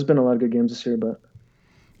don't know. There's been a lot of good games this year, but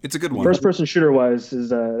it's a good one. First person shooter wise is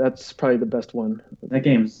that's probably the best one. That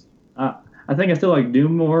game's. I think I still like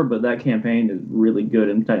Doom more, but that campaign is really good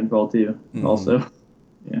in Titanfall 2 also.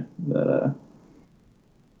 Yeah, but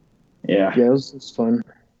yeah. Yeah, it was fun.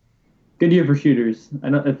 Good year for shooters. I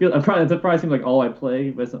know. It probably seems like all I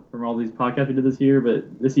play from all these podcasts we did this year,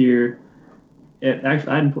 but this year,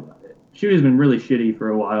 shooting's been really shitty for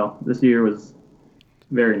a while. This year was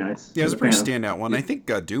very nice. Yeah, it was a pretty standout one. I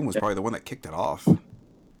think Doom was probably the one that kicked it off.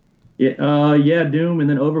 Yeah, yeah, Doom, and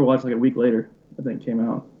then Overwatch like a week later, I think, came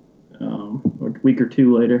out, or a week or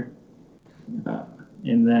 2 later,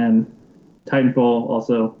 and then Titanfall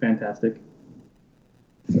also fantastic.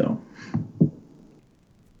 So.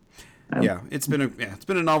 Yeah, it's been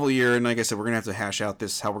a novel year, and like I said, we're gonna have to hash out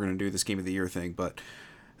how we're gonna do this Game of the Year thing. But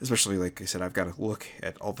especially, like I said, I've got to look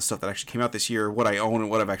at all the stuff that actually came out this year, what I own, and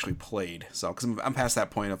what I've actually played. So, because I'm past that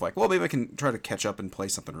point of like, well, maybe I can try to catch up and play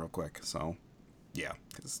something real quick. So, yeah,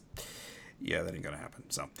 that ain't gonna happen.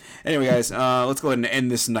 So, anyway, guys, let's go ahead and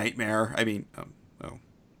end this nightmare. I mean,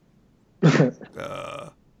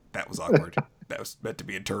 that was awkward. That was meant to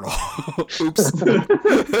be internal. Oops.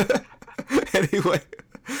 Anyway,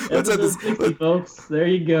 let's end this. 60, folks. There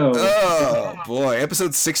you go. Oh boy,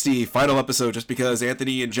 episode 60, final episode. Just because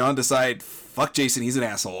Anthony and John decide, fuck Jason, he's an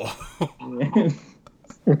asshole. And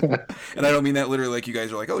I don't mean that literally. Like you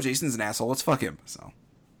guys are like, oh, Jason's an asshole. Let's fuck him. So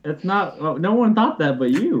it's not. Well, no one thought that,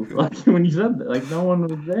 but you. Like when you said that, like no one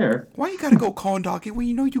was there. Why you gotta go corn doggy when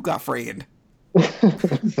you know you got friend?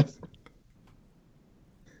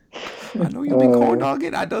 I know you've been corn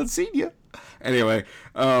dogging. I done seen you. Anyway,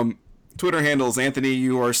 Twitter handles, Anthony,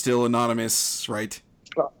 you are still anonymous, right?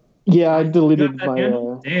 Yeah, I deleted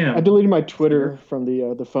my Twitter from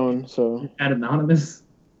the phone. So At anonymous.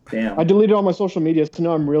 Damn. I deleted all my social media, so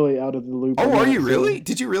now I'm really out of the loop. Oh, are you really?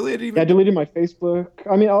 Did you really? I deleted my Facebook.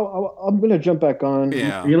 I mean, I'm gonna jump back on.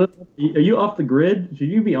 Yeah. Are you off the grid? Should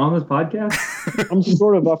you be on this podcast? I'm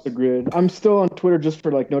sort of off the grid. I'm still on Twitter just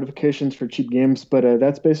for like notifications for cheap games, but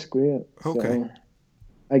that's basically it. Okay.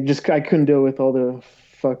 So, I couldn't deal with all the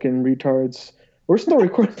fucking retards. We're still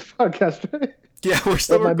recording the podcast, right? Yeah, we're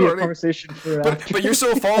still that recording. Might be a conversation for but you're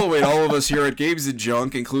still following all of us here at Games and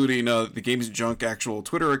Junk, including the Games and Junk actual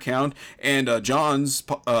Twitter account and John's.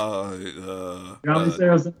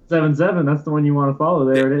 Johnny077. That's the one you want to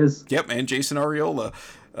follow. There it is. Yep, and Jason Areola.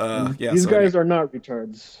 Yeah, these guys are not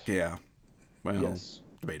retards. Yeah. Well, yes.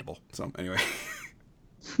 Debatable. So anyway.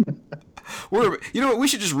 You know what? We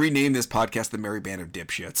should just rename this podcast the Merry Band of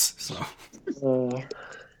Dipshits. So.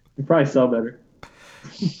 You probably sell better.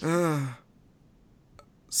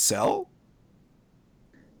 Sell?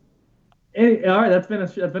 All right, that's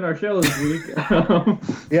been our show this week.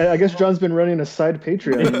 Yeah, I guess John's been running a side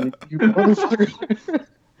Patreon.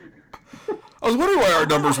 I was wondering why our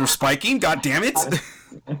numbers were spiking. God damn it!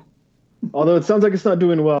 Although it sounds like it's not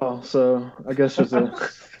doing well, so I guess there's a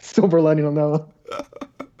silver lining on that one.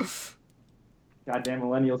 Goddamn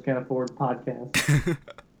millennials can't afford podcasts.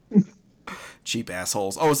 Cheap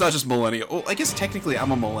assholes. Oh, it's not just millennial. Well, I guess technically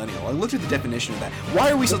I'm a millennial. I looked at the definition of that.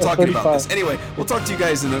 Why are we still talking about this? Anyway, we'll talk to you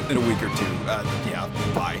guys in a week or two. Yeah,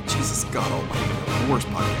 bye. Jesus God almighty. The worst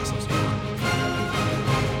podcast.